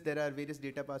using this, there are various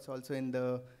data paths also in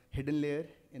the hidden layer,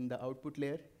 in the output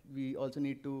layer. We also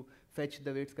need to fetch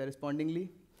the weights correspondingly.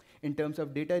 In terms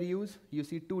of data reuse, you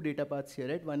see two data paths here,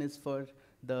 right? One is for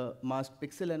the masked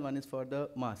pixel and one is for the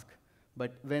mask.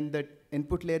 But when the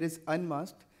input layer is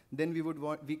unmasked, then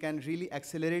we can really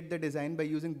accelerate the design by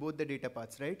using both the data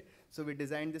paths, right? So we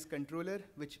designed this controller,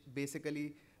 which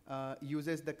basically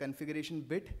uses the configuration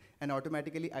bit and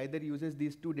automatically either uses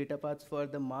these two data paths for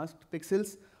the masked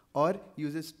pixels or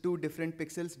uses two different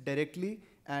pixels directly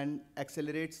and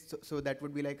accelerates. So that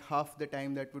would be like half the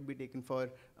time that would be taken for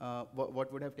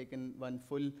what would have taken one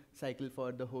full cycle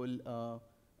for the whole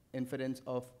inference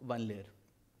of one layer.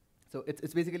 So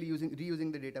it's basically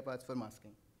reusing the data paths for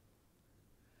masking.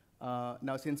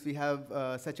 Now, since we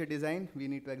have such a design, we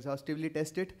need to exhaustively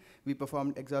test it. We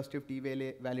performed exhaustive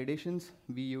TVLA validations.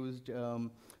 We used,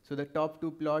 so the top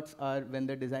two plots are when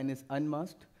the design is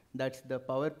unmasked. That's the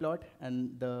power plot,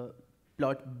 and the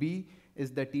plot B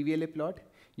is the TVLA plot.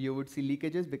 You would see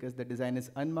leakages because the design is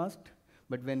unmasked.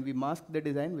 But when we mask the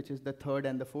design, which is the third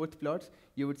and the fourth plots,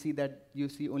 you would see that you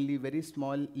see only very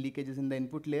small leakages in the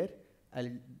input layer. I'll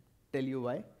tell you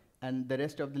why. And the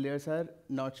rest of the layers are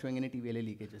not showing any TVLA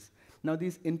leakages. Now,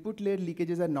 these input layer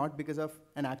leakages are not because of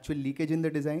an actual leakage in the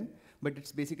design, but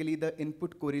it's basically the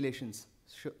input correlations.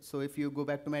 So if you go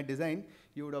back to my design,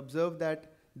 you would observe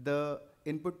that the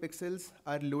input pixels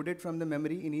are loaded from the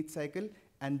memory in each cycle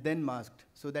and then masked.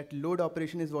 So that load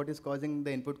operation is what is causing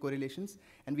the input correlations.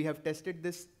 And we have tested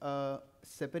this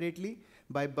separately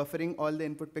by buffering all the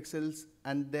input pixels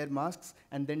and their masks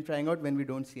and then trying out when we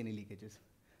don't see any leakages.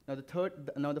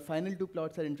 Now the final two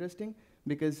plots are interesting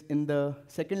because in the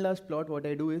second last plot, what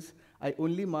I do is I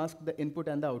only mask the input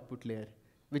and the output layer,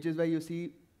 which is why you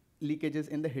see leakages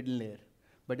in the hidden layer.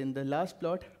 But in the last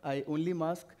plot, I only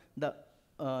mask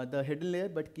the hidden layer,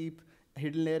 but keep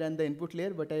hidden layer and the input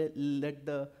layer, but I let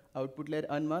the output layer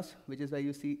unmasked, which is why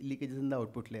you see leakages in the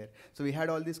output layer. So we had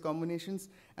all these combinations,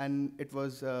 and it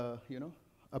was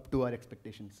up to our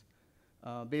expectations.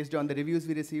 Based on the reviews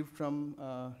we received from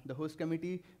the host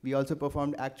committee, we also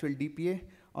performed actual DPA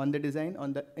on the design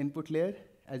on the input layer.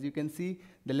 As you can see,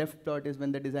 the left plot is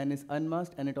when the design is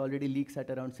unmasked, and it already leaks at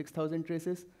around 6,000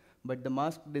 traces. But the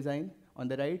masked design on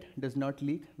the right does not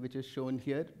leak, which is shown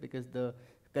here because the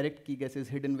correct key guess is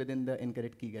hidden within the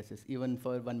incorrect key guesses, even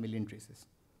for 1 million traces.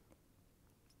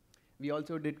 We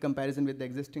also did comparison with the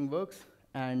existing works,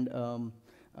 and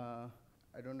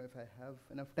I don't know if I have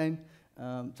enough time.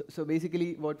 So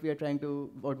basically, what we are trying to,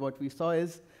 what we saw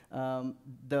is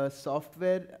the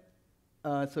software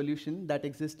solution that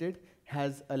existed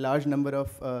has a large number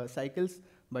of cycles,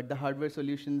 but the hardware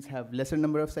solutions have lesser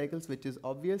number of cycles, which is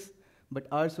obvious. But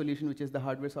our solution, which is the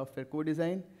hardware-software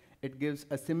co-design, it gives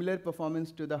a similar performance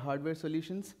to the hardware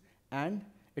solutions, and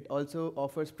it also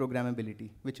offers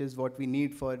programmability, which is what we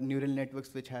need for neural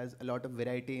networks, which has a lot of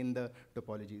variety in the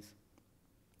topologies.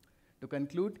 To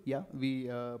conclude, we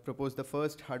proposed the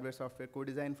first hardware-software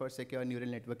co-design for secure neural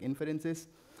network inferences.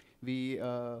 We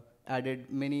added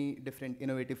many different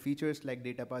innovative features like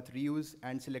data path reuse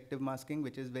and selective masking,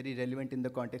 which is very relevant in the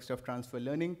context of transfer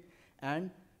learning. And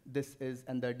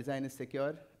the design is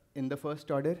secure in the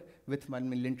first order with 1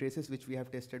 million traces, which we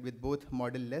have tested with both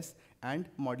model-less and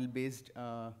model-based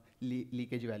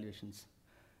leakage evaluations.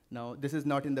 Now, this is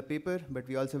not in the paper, but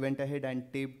we also went ahead and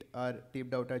taped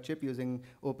out our chip using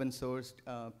open-sourced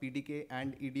PDK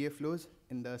and EDA flows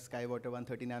in the Skywater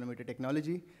 130 nanometer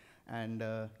technology. And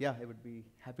I would be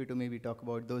happy to maybe talk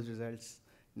about those results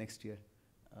next year.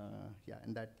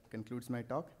 And that concludes my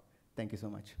talk. Thank you so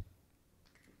much.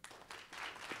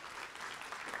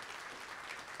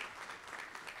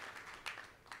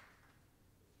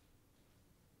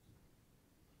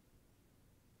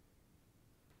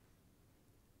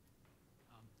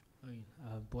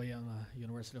 Boyang,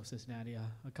 University of Cincinnati.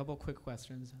 A couple quick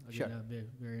questions. Again, Sure.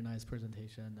 Very nice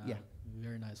presentation.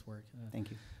 Very nice work.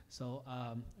 Thank you. So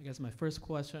I guess my first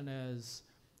question is,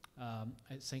 I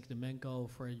think the main goal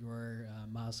for your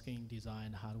masking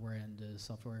design, hardware and the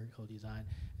software co-design,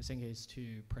 I think is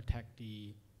to protect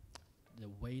the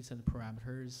weights and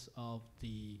parameters of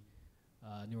the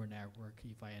neural network,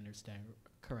 if I understand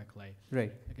correctly.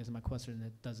 Right. I guess my question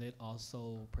is, does it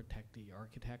also protect the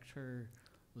architecture?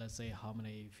 Let's say how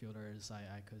many filters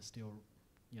I could still,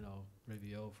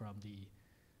 reveal from the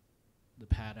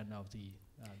pattern of the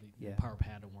the power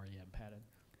pattern or EM pattern.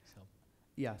 So.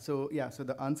 So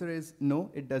the answer is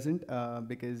no, it doesn't,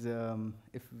 because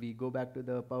if we go back to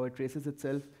the power traces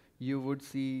itself, you would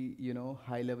see,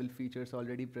 high-level features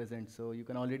already present. So you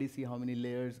can already see how many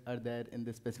layers are there in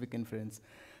this specific inference.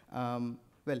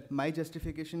 Well, my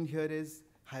justification here is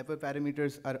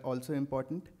hyperparameters are also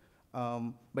important.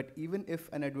 But even if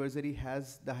an adversary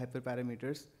has the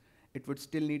hyperparameters, it would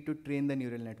still need to train the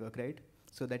neural network, right?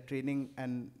 So that training,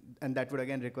 and that would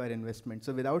again require investment.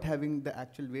 So without having the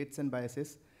actual weights and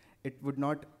biases, it would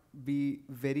not be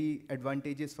very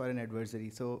advantageous for an adversary.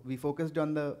 So we focused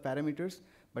on the parameters,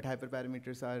 but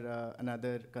hyperparameters are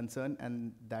another concern,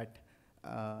 and that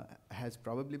has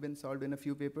probably been solved in a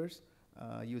few papers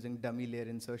using dummy layer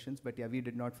insertions. But yeah, we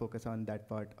did not focus on that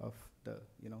part of the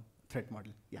threat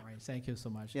model. Yeah. All right, thank you so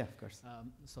much. Yeah, of course.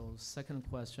 So second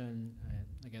question,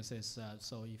 I guess is,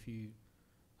 so if you,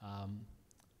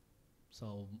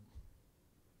 so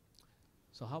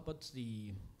how about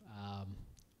the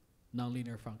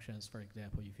nonlinear functions, for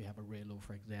example, if you have a Reilly,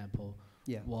 for example,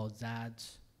 will that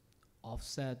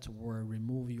offset or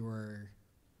remove your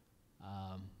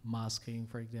masking,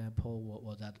 for example?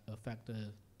 Will that affect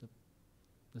the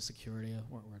security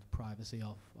or the privacy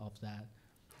of that?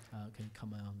 Can you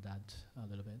comment on that a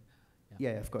little bit?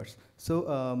 Yeah, of course.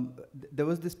 So there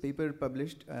was this paper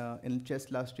published in Chess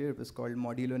last year. It was called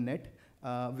Modulo Net.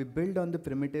 We built on the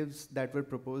primitives that were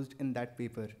proposed in that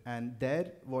paper. And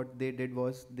there, what they did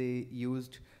was they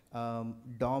used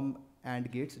DOM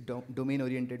AND gates,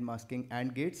 domain-oriented masking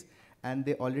AND gates. And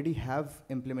they already have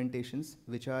implementations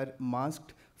which are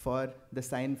masked for the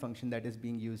sign function that is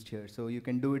being used here. So you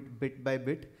can do it bit by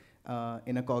bit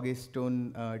in a Cogge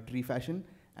stone tree fashion,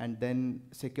 and then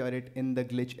secure it in the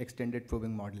glitch extended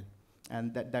probing model.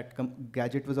 And that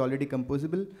gadget was already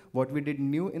composable. What we did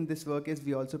new in this work is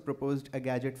we also proposed a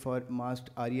gadget for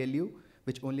masked ReLU,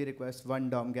 which only requires one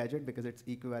DOM gadget because it's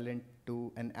equivalent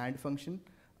to an AND function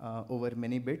over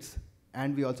many bits.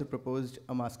 And we also proposed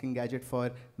a masking gadget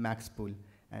for max pool.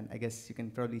 And I guess you can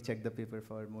probably check the paper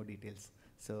for more details.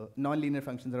 So nonlinear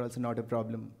functions are also not a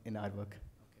problem in our work.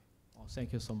 Okay. Well,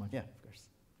 thank you so much. Yeah, of course.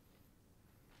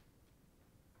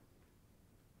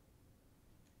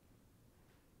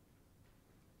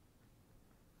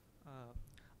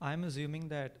 I'm assuming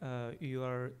that you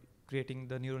are creating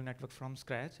the neural network from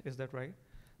scratch. Is that right?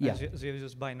 Yeah. So you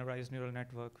just binarized neural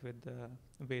network with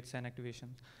weights and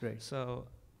activation. Right. So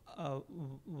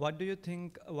what do you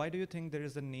think? Why do you think there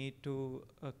is a need to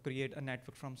create a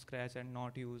network from scratch and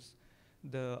not use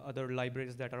the other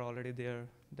libraries that are already there,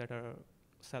 that are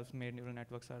self-made neural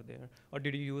networks are there? Or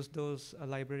did you use those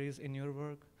libraries in your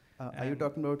work? Are you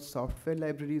talking about software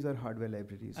libraries or hardware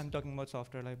libraries? I'm talking about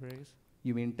software libraries.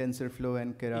 You mean TensorFlow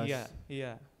and Keras?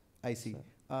 Yeah. I see.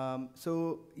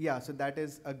 So that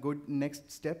is a good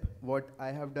next step. What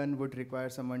I have done would require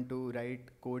someone to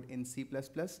write code in C++.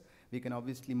 We can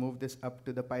obviously move this up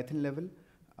to the Python level.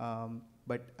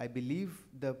 But I believe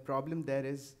the problem there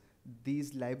is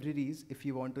these libraries, if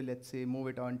you want to, let's say, move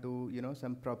it on to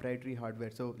some proprietary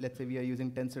hardware. So let's say we are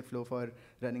using TensorFlow for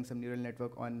running some neural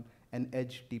network on an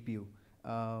edge TPU.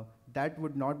 That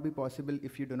would not be possible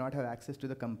if you do not have access to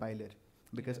the compiler.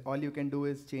 Because all you can do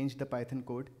is change the Python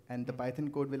code, and the Python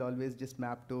code will always just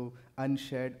map to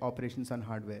unshared operations on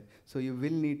hardware. So you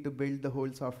will need to build the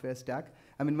whole software stack.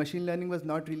 I mean, machine learning was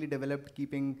not really developed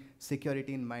keeping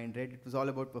security in mind, right? It was all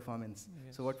about performance.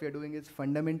 Yes. So what we are doing is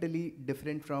fundamentally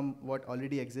different from what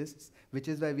already exists, which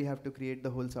is why we have to create the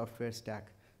whole software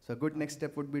stack. So a good next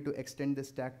step would be to extend the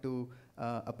stack to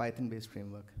a Python-based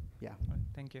framework. Yeah. Right.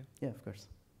 Thank you. Yeah, of course.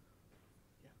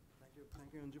 Yeah,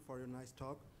 thank you, Anju, for your nice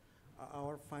talk.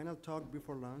 Our final talk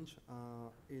before lunch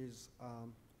is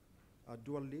a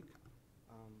dual leak.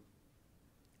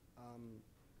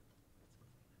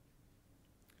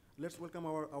 Let's welcome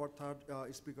our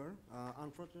third speaker.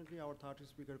 Unfortunately, our third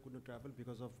speaker couldn't travel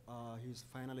because of his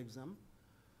final exam,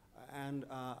 and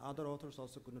other authors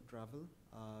also couldn't travel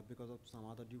because of some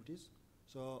other duties.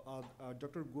 So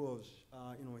Dr. Ghosh,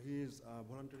 he is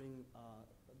volunteering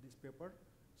this paper.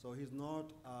 So he's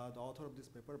not the author of this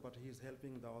paper, but he's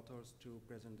helping the authors to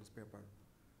present this paper.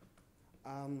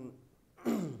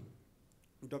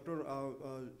 Dr.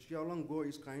 Xiaolong Guo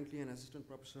is currently an assistant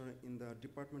professor in the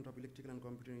Department of Electrical and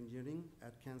Computer Engineering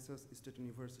at Kansas State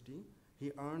University.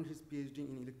 He earned his PhD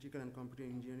in Electrical and Computer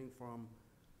Engineering from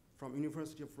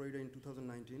University of Florida in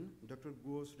 2019. Dr.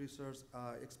 Guo's research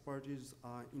expertise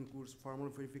includes formal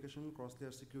verification,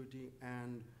 cross-layer security,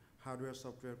 and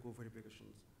hardware-software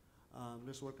co-verifications.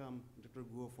 Let's welcome Dr.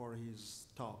 Guo for his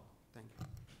talk. Thank you.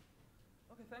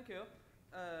 Okay, thank you.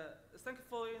 thank you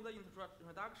for the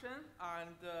introduction.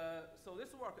 And so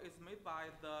this work is made by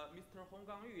Mr.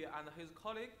 Honggang and his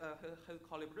his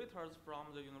collaborators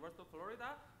from the University of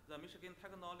Florida, the Michigan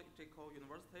Technological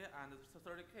University, and the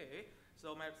 30K.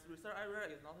 So my research area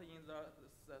is not in the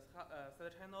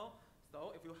side channel.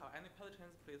 So if you have any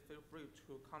questions, please feel free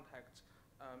to contact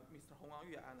Mr.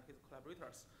 Honggang and his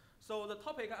collaborators. So the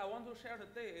topic I want to share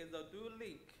today is the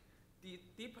leak. The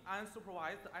deep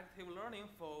unsupervised active learning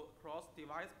for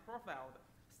cross-device profiled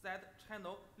side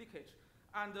channel leakage.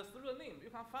 And through the name, you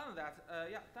can find that,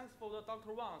 thanks for the Dr.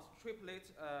 Wang's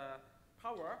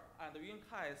TripletPower and Yuan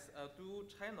Kai's dual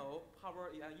channel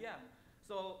power EM.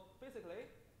 So basically,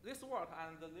 this work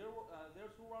and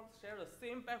their two works share the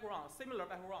same background, similar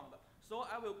background. So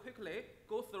I will quickly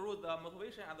go through the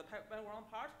motivation and the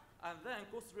background part, and then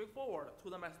go straight forward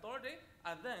to the methodology,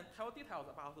 and then tell details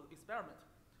about the experiment.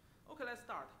 Okay, let's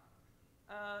start.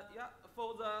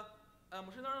 For the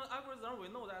machine learning algorithm,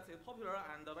 we know that it's popular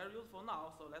and very useful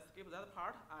now, so let's skip that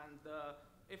part. And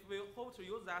if we hope to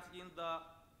use that in the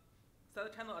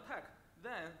side channel attack,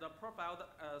 then the profiled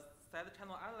side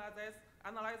channel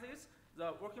analysis,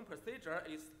 the working procedure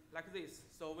is like this.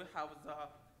 So we have the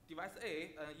device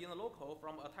A in the local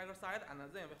from attacker side, and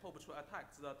then we hope to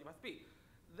attack the device B.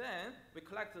 Then we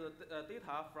collect the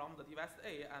data from the device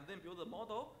A, and then build the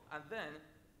model, and then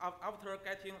after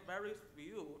getting very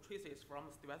few traces from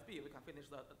device B, we can finish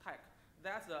the attack.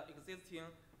 That's the existing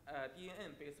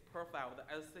DNN-based profiled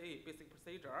SCA basic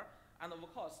procedure, and of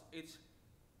course, it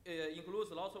includes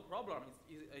lots of problems,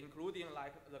 including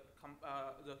like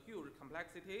the huge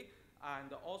complexity,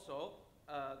 and also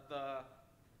the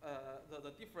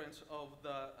difference of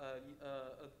the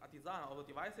design of the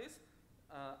devices,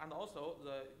 and also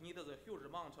the huge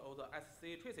amount of the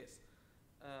SCA traces.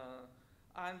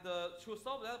 And to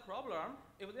solve that problem,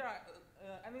 if there are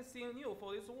anything new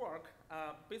for this work,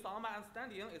 based on my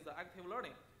understanding, is the active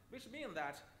learning, which means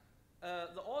that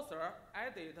the author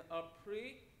added a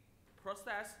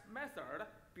pre-processed method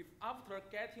after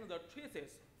getting the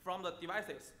traces from the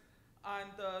devices.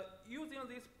 And using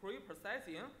this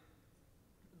pre-processing,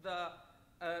 the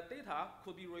data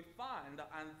could be refined,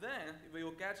 and then we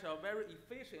will get a very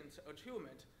efficient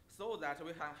achievement so that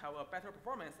we can have a better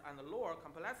performance and lower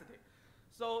complexity.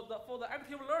 So for the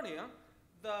active learning,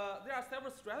 there are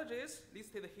several strategies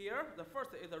listed here. The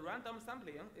first is the random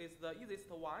sampling, is the easiest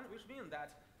one, which means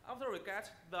that after we get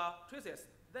the traces,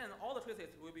 then all the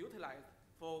traces will be utilized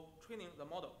for training the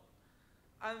model.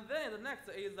 And then the next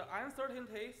is the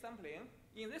uncertainty sampling.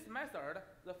 In this method,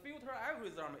 the filter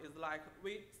algorithm is like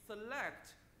we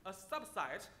select a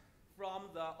subset from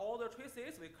all the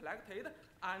traces we collected,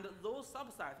 and those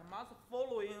subsets must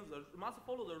follow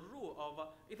the rule of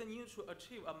it needs to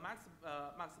achieve a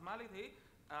maximality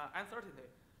uncertainty.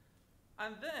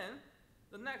 And then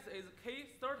the next is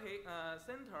K30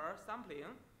 center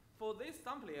sampling. For this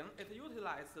sampling, it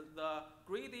utilizes the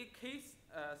greedy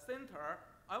K-center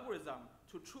algorithm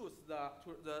to choose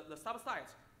the subset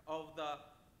of the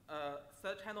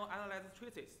side channel analysis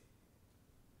traces.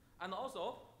 And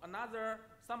also, another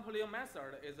sampling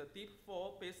method is a deep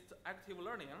fall-based active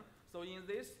learning. So in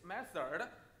this method,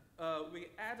 we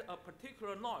add a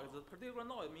particular noise. The particular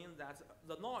noise means that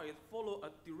the noise follow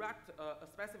a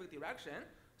specific direction,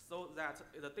 so that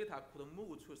the data could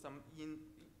move to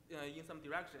in some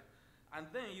direction, and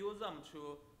then use them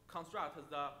to construct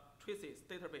the traces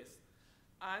database.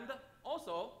 And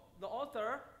also, the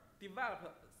author developed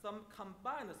some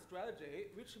combined strategy,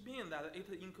 which means that it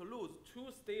includes two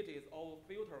stages of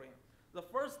filtering. The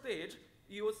first stage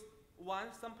uses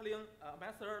one sampling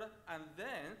method, and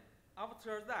then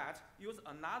after that, use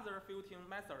another filtering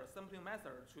method, sampling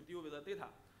method, to deal with the data.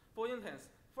 For instance,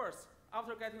 first,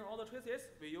 after getting all the traces,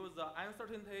 we use the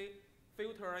uncertainty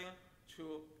filtering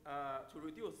to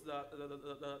reduce the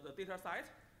data size,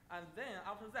 and then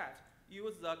after that,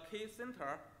 use the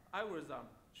K-center algorithm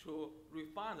to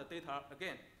refine the data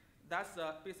again. That's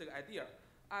the basic idea.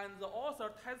 And the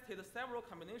author tested several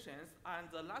combinations, and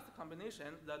the last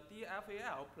combination, the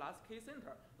DFAL plus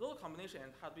K-center, those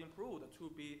combinations have been proved to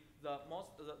be the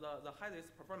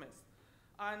highest performance.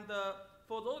 And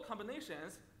for those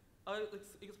combinations,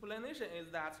 explanation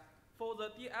is that for the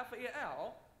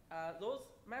DFAL, those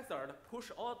methods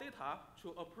push all data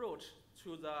to approach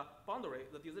to the boundary,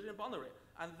 the decision boundary,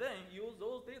 and then use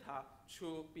those data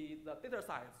to be the data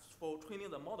size for training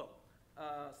the model,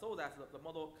 so that the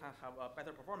model can have a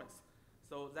better performance.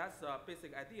 So that's the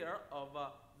basic idea of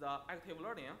the active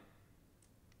learning.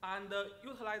 And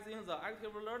utilizing the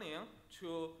active learning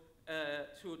to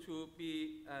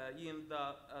be in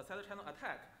the side channel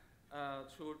attack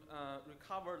to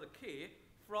recover the key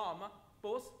from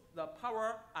both the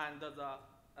power and the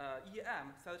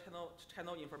EM side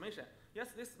channel information. Yes,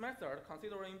 this method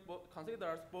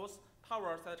considers both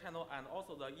power side channel and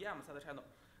also the EM side channel.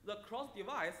 The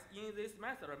cross-device in this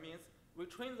method means we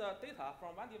train the data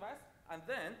from one device and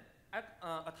then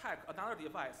attack another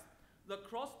device. The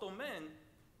cross-domain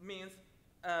means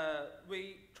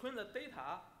we train the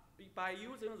data by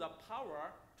using the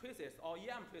power traces or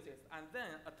EM traces and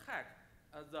then attack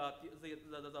the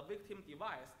victim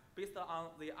device based on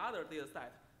the other data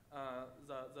set,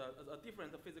 the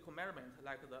different physical measurement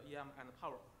like the EM and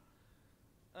power.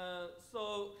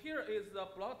 So here is the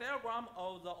block diagram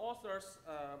of the author's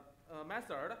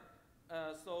method.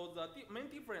 So the main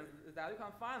difference is that you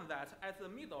can find that at the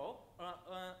middle,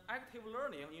 active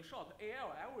learning, in short,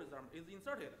 AL algorithm is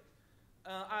inserted.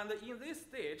 And in this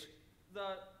stage,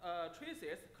 the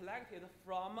traces collected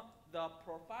from the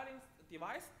profiling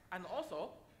device and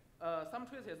also some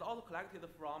traces also collected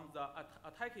from the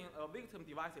attacking victim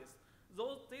devices.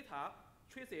 Those data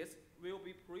traces will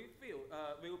be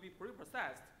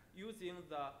pre-processed using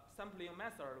the sampling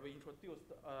method we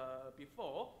introduced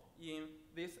before in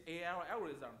this AL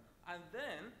algorithm. And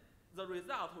then the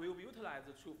result will be utilized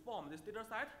to form this data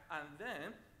set and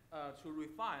then to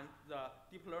refine the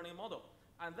deep learning model.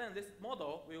 And then this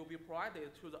model will be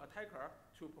provided to the attacker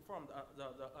to perform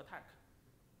the attack.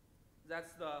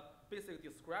 That's the basic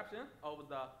description of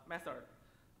the method.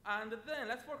 And then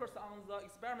let's focus on the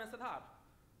experiment setup.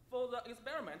 For the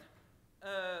experiment,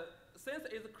 since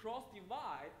it's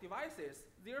cross-devices,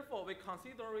 therefore we're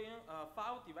considering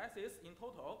 5 devices in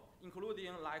total,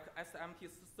 including like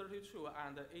SMT32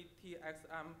 and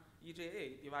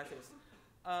ATXM-EJA devices.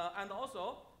 And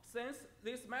also, since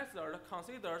this method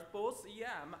considers both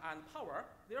EM and power,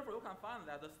 therefore you can find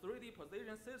that the 3D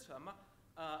position system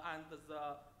and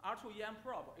the R2EM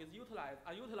probe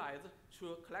are utilized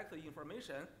to collect the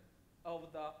information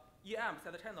of the EM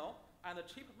set channel, and the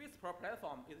chip whisper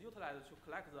platform is utilized to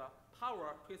collect the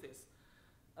power traces.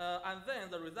 And then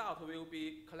the result will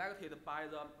be collected by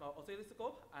the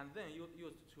oscilloscope and then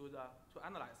used to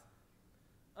analyze.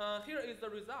 Here is the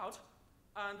result.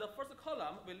 And the first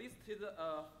column, we listed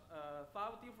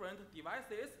 5 different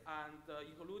devices, and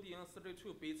including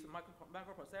 32-bit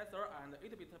microprocessor and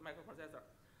 8-bit microprocessor.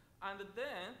 And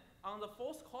then on the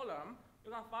 4th column,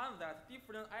 you can find that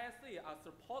different ISA are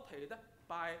supported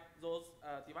by those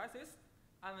devices.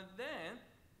 And then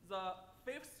the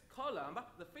 5th column,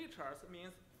 the features,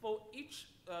 means for each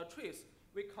trace,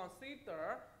 we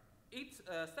consider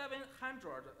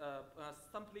 700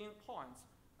 sampling points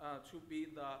to be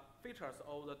the features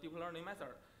of the deep learning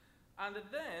method. And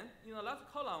then in the last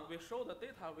column, we show the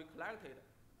data we collected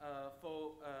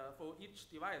for each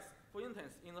device. For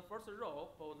instance, in the first row,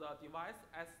 for the device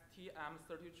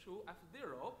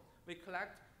STM32F0, we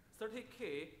collect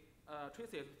 30K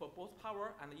traces for both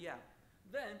power and EM.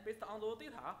 Then, based on those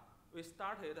data, we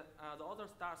started, the author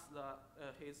starts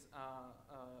his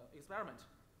experiment.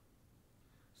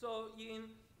 So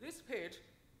in this page,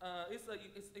 it's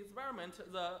experiment.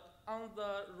 On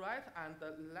the right and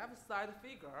the left side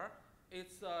figure,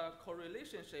 it's a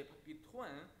correlation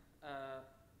between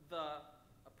the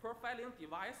profiling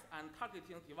device and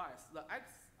targeting device. The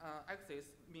x-axis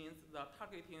means the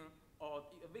targeting or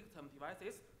victim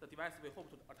devices, the device we hope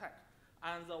to attack.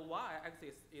 And the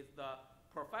y-axis is the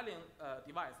profiling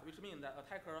device, which means the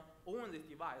attacker owns this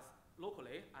device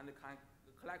locally and can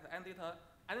collect any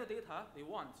data they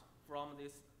want from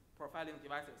these profiling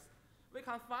devices. We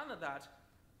can find that,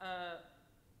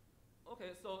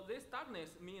 okay, so this darkness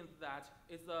means that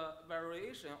it's a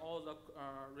variation or the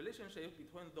relationship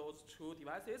between those two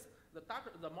devices.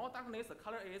 The more darkness the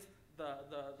color is,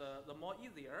 the more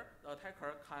easier the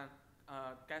attacker can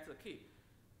get the key.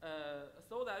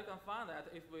 So that you can find that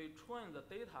if we train the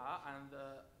data and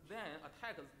then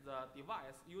attack the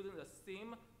device using the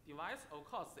same device, of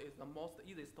course, is the most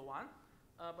easiest one.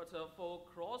 But for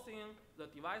crossing the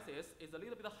devices, it's a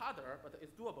little bit harder, but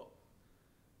it's doable.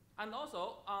 And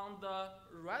also, on the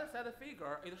right side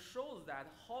figure, it shows that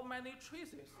how many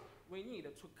traces we need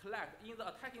to collect in the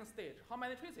attacking stage, how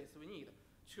many traces we need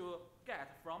to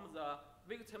get from the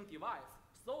victim device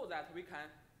so that we can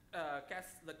get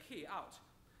the key out.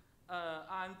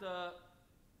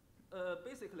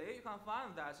 Basically, you can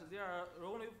find that there are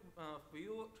only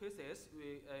few traces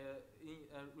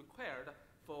required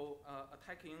for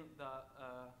attacking the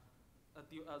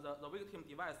victim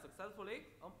device successfully,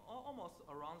 almost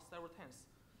around several tenths.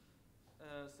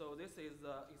 So this is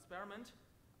the experiment.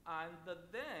 And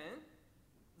then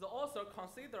the author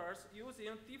considers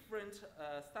using different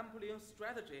sampling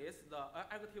strategies, the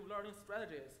active learning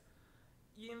strategies.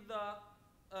 In the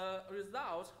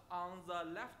result on the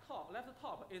left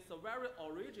top is a very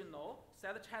original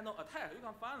side channel attack. You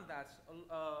can find that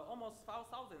almost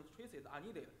 5,000 traces are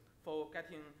needed for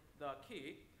getting the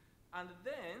key. And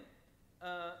then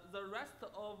the rest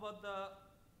of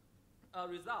the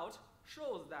result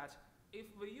shows that if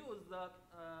we use the,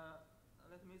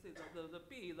 let me see, the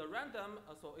B, the random,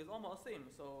 so it's almost same.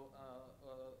 So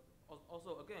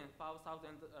also again,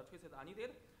 5,000 traces are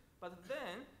needed. But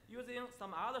then using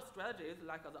some other strategies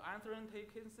like the uncertainty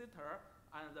consider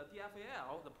and the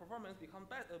DFAL, the performance becomes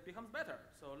better.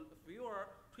 So fewer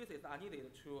traces are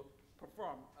needed to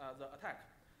perform the attack.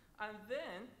 And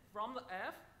then from the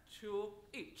F to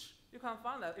H, you can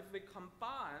find that if we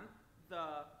combine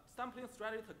the sampling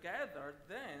strategy together,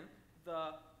 then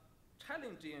the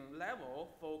challenging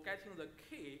level for getting the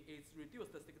key is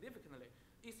reduced significantly,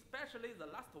 especially the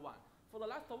last one. For the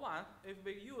last one, if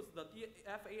we use the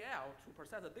DFAL to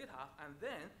process the data and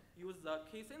then use the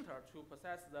key center to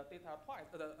process the data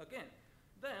twice again,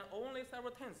 then only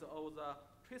several tenths of the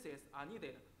traces are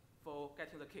needed for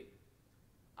getting the key.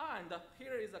 And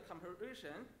here is a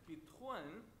comparison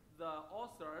between the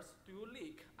author's dual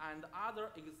leak and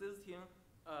other existing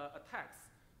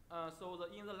attacks. So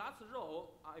in the last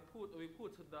row, we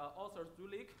put the author's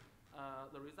dual leak,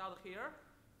 the result here.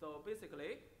 So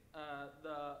basically,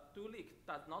 the dual leak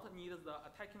does not need the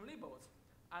attacking labels,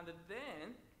 and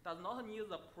then does not need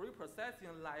the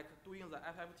pre-processing like doing the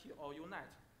FFT or UNet.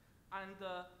 And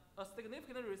a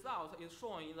significant result is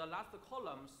shown in the last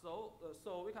column. So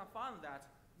we can find that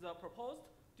the proposed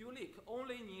dual leak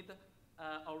only need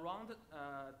around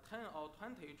 10 or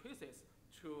 20 traces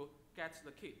to get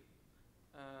the key.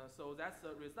 So that's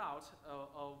the result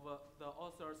of the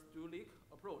author's dual leak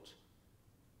approach.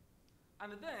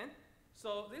 And then,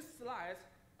 so this slide,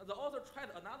 the author tried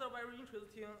another very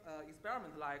interesting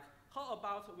experiment, like how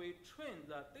about we train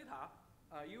the data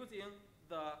using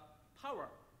the power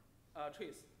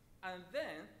trace, and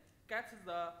then get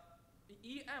the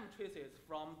EM traces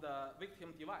from the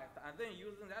victim device, and then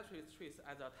using that trace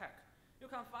as an attack. You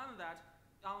can find that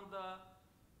on the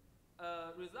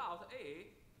result A,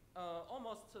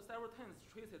 almost several tens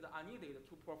traces are needed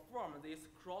to perform this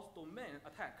cross-domain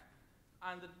attack.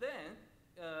 And then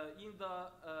in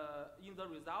the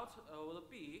result of the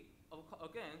B,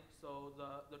 again, so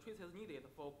the traces needed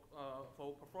for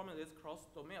performing this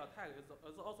cross-domain attack is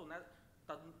also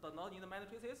does not need many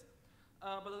traces.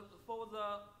 But for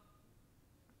the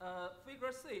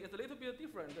figure C, it's a little bit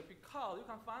different because you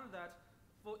can find that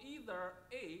for either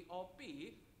A or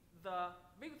B, the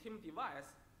victim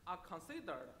device are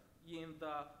considered in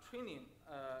the training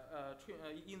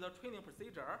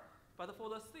procedure. But for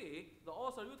the C, the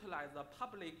author utilized the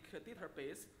public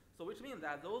database, so which means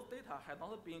that those data had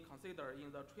not been considered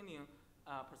in the training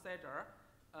procedure.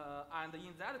 And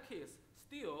in that case,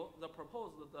 still the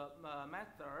proposed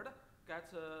method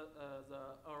gets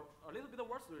a little bit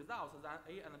worse results than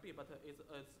A and B, but it's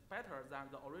better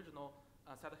than the original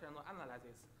set channel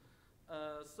analysis.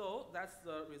 So that's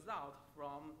the result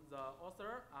from the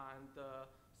author. And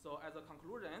so as a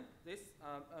conclusion, this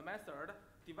method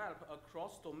developed a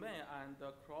cross-domain and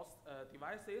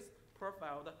cross-devices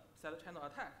profiled set channel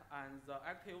attack, and the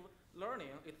active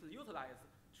learning is utilized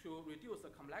to reduce the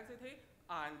complexity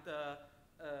and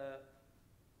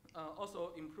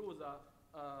also improve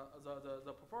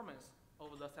the performance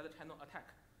of the set channel attack.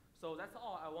 So that's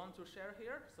all I want to share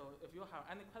here. So if you have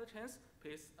any questions,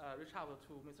 please reach out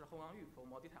to Mr. Honggang for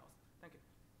more details. Thank you.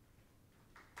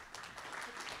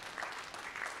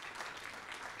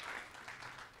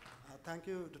 Thank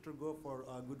you, Dr. Go, for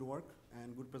good work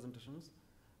and good presentations.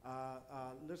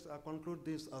 Let's conclude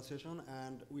this session,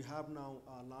 and we have now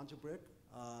a lunch break.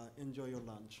 Enjoy your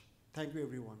lunch. Thank you,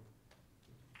 everyone.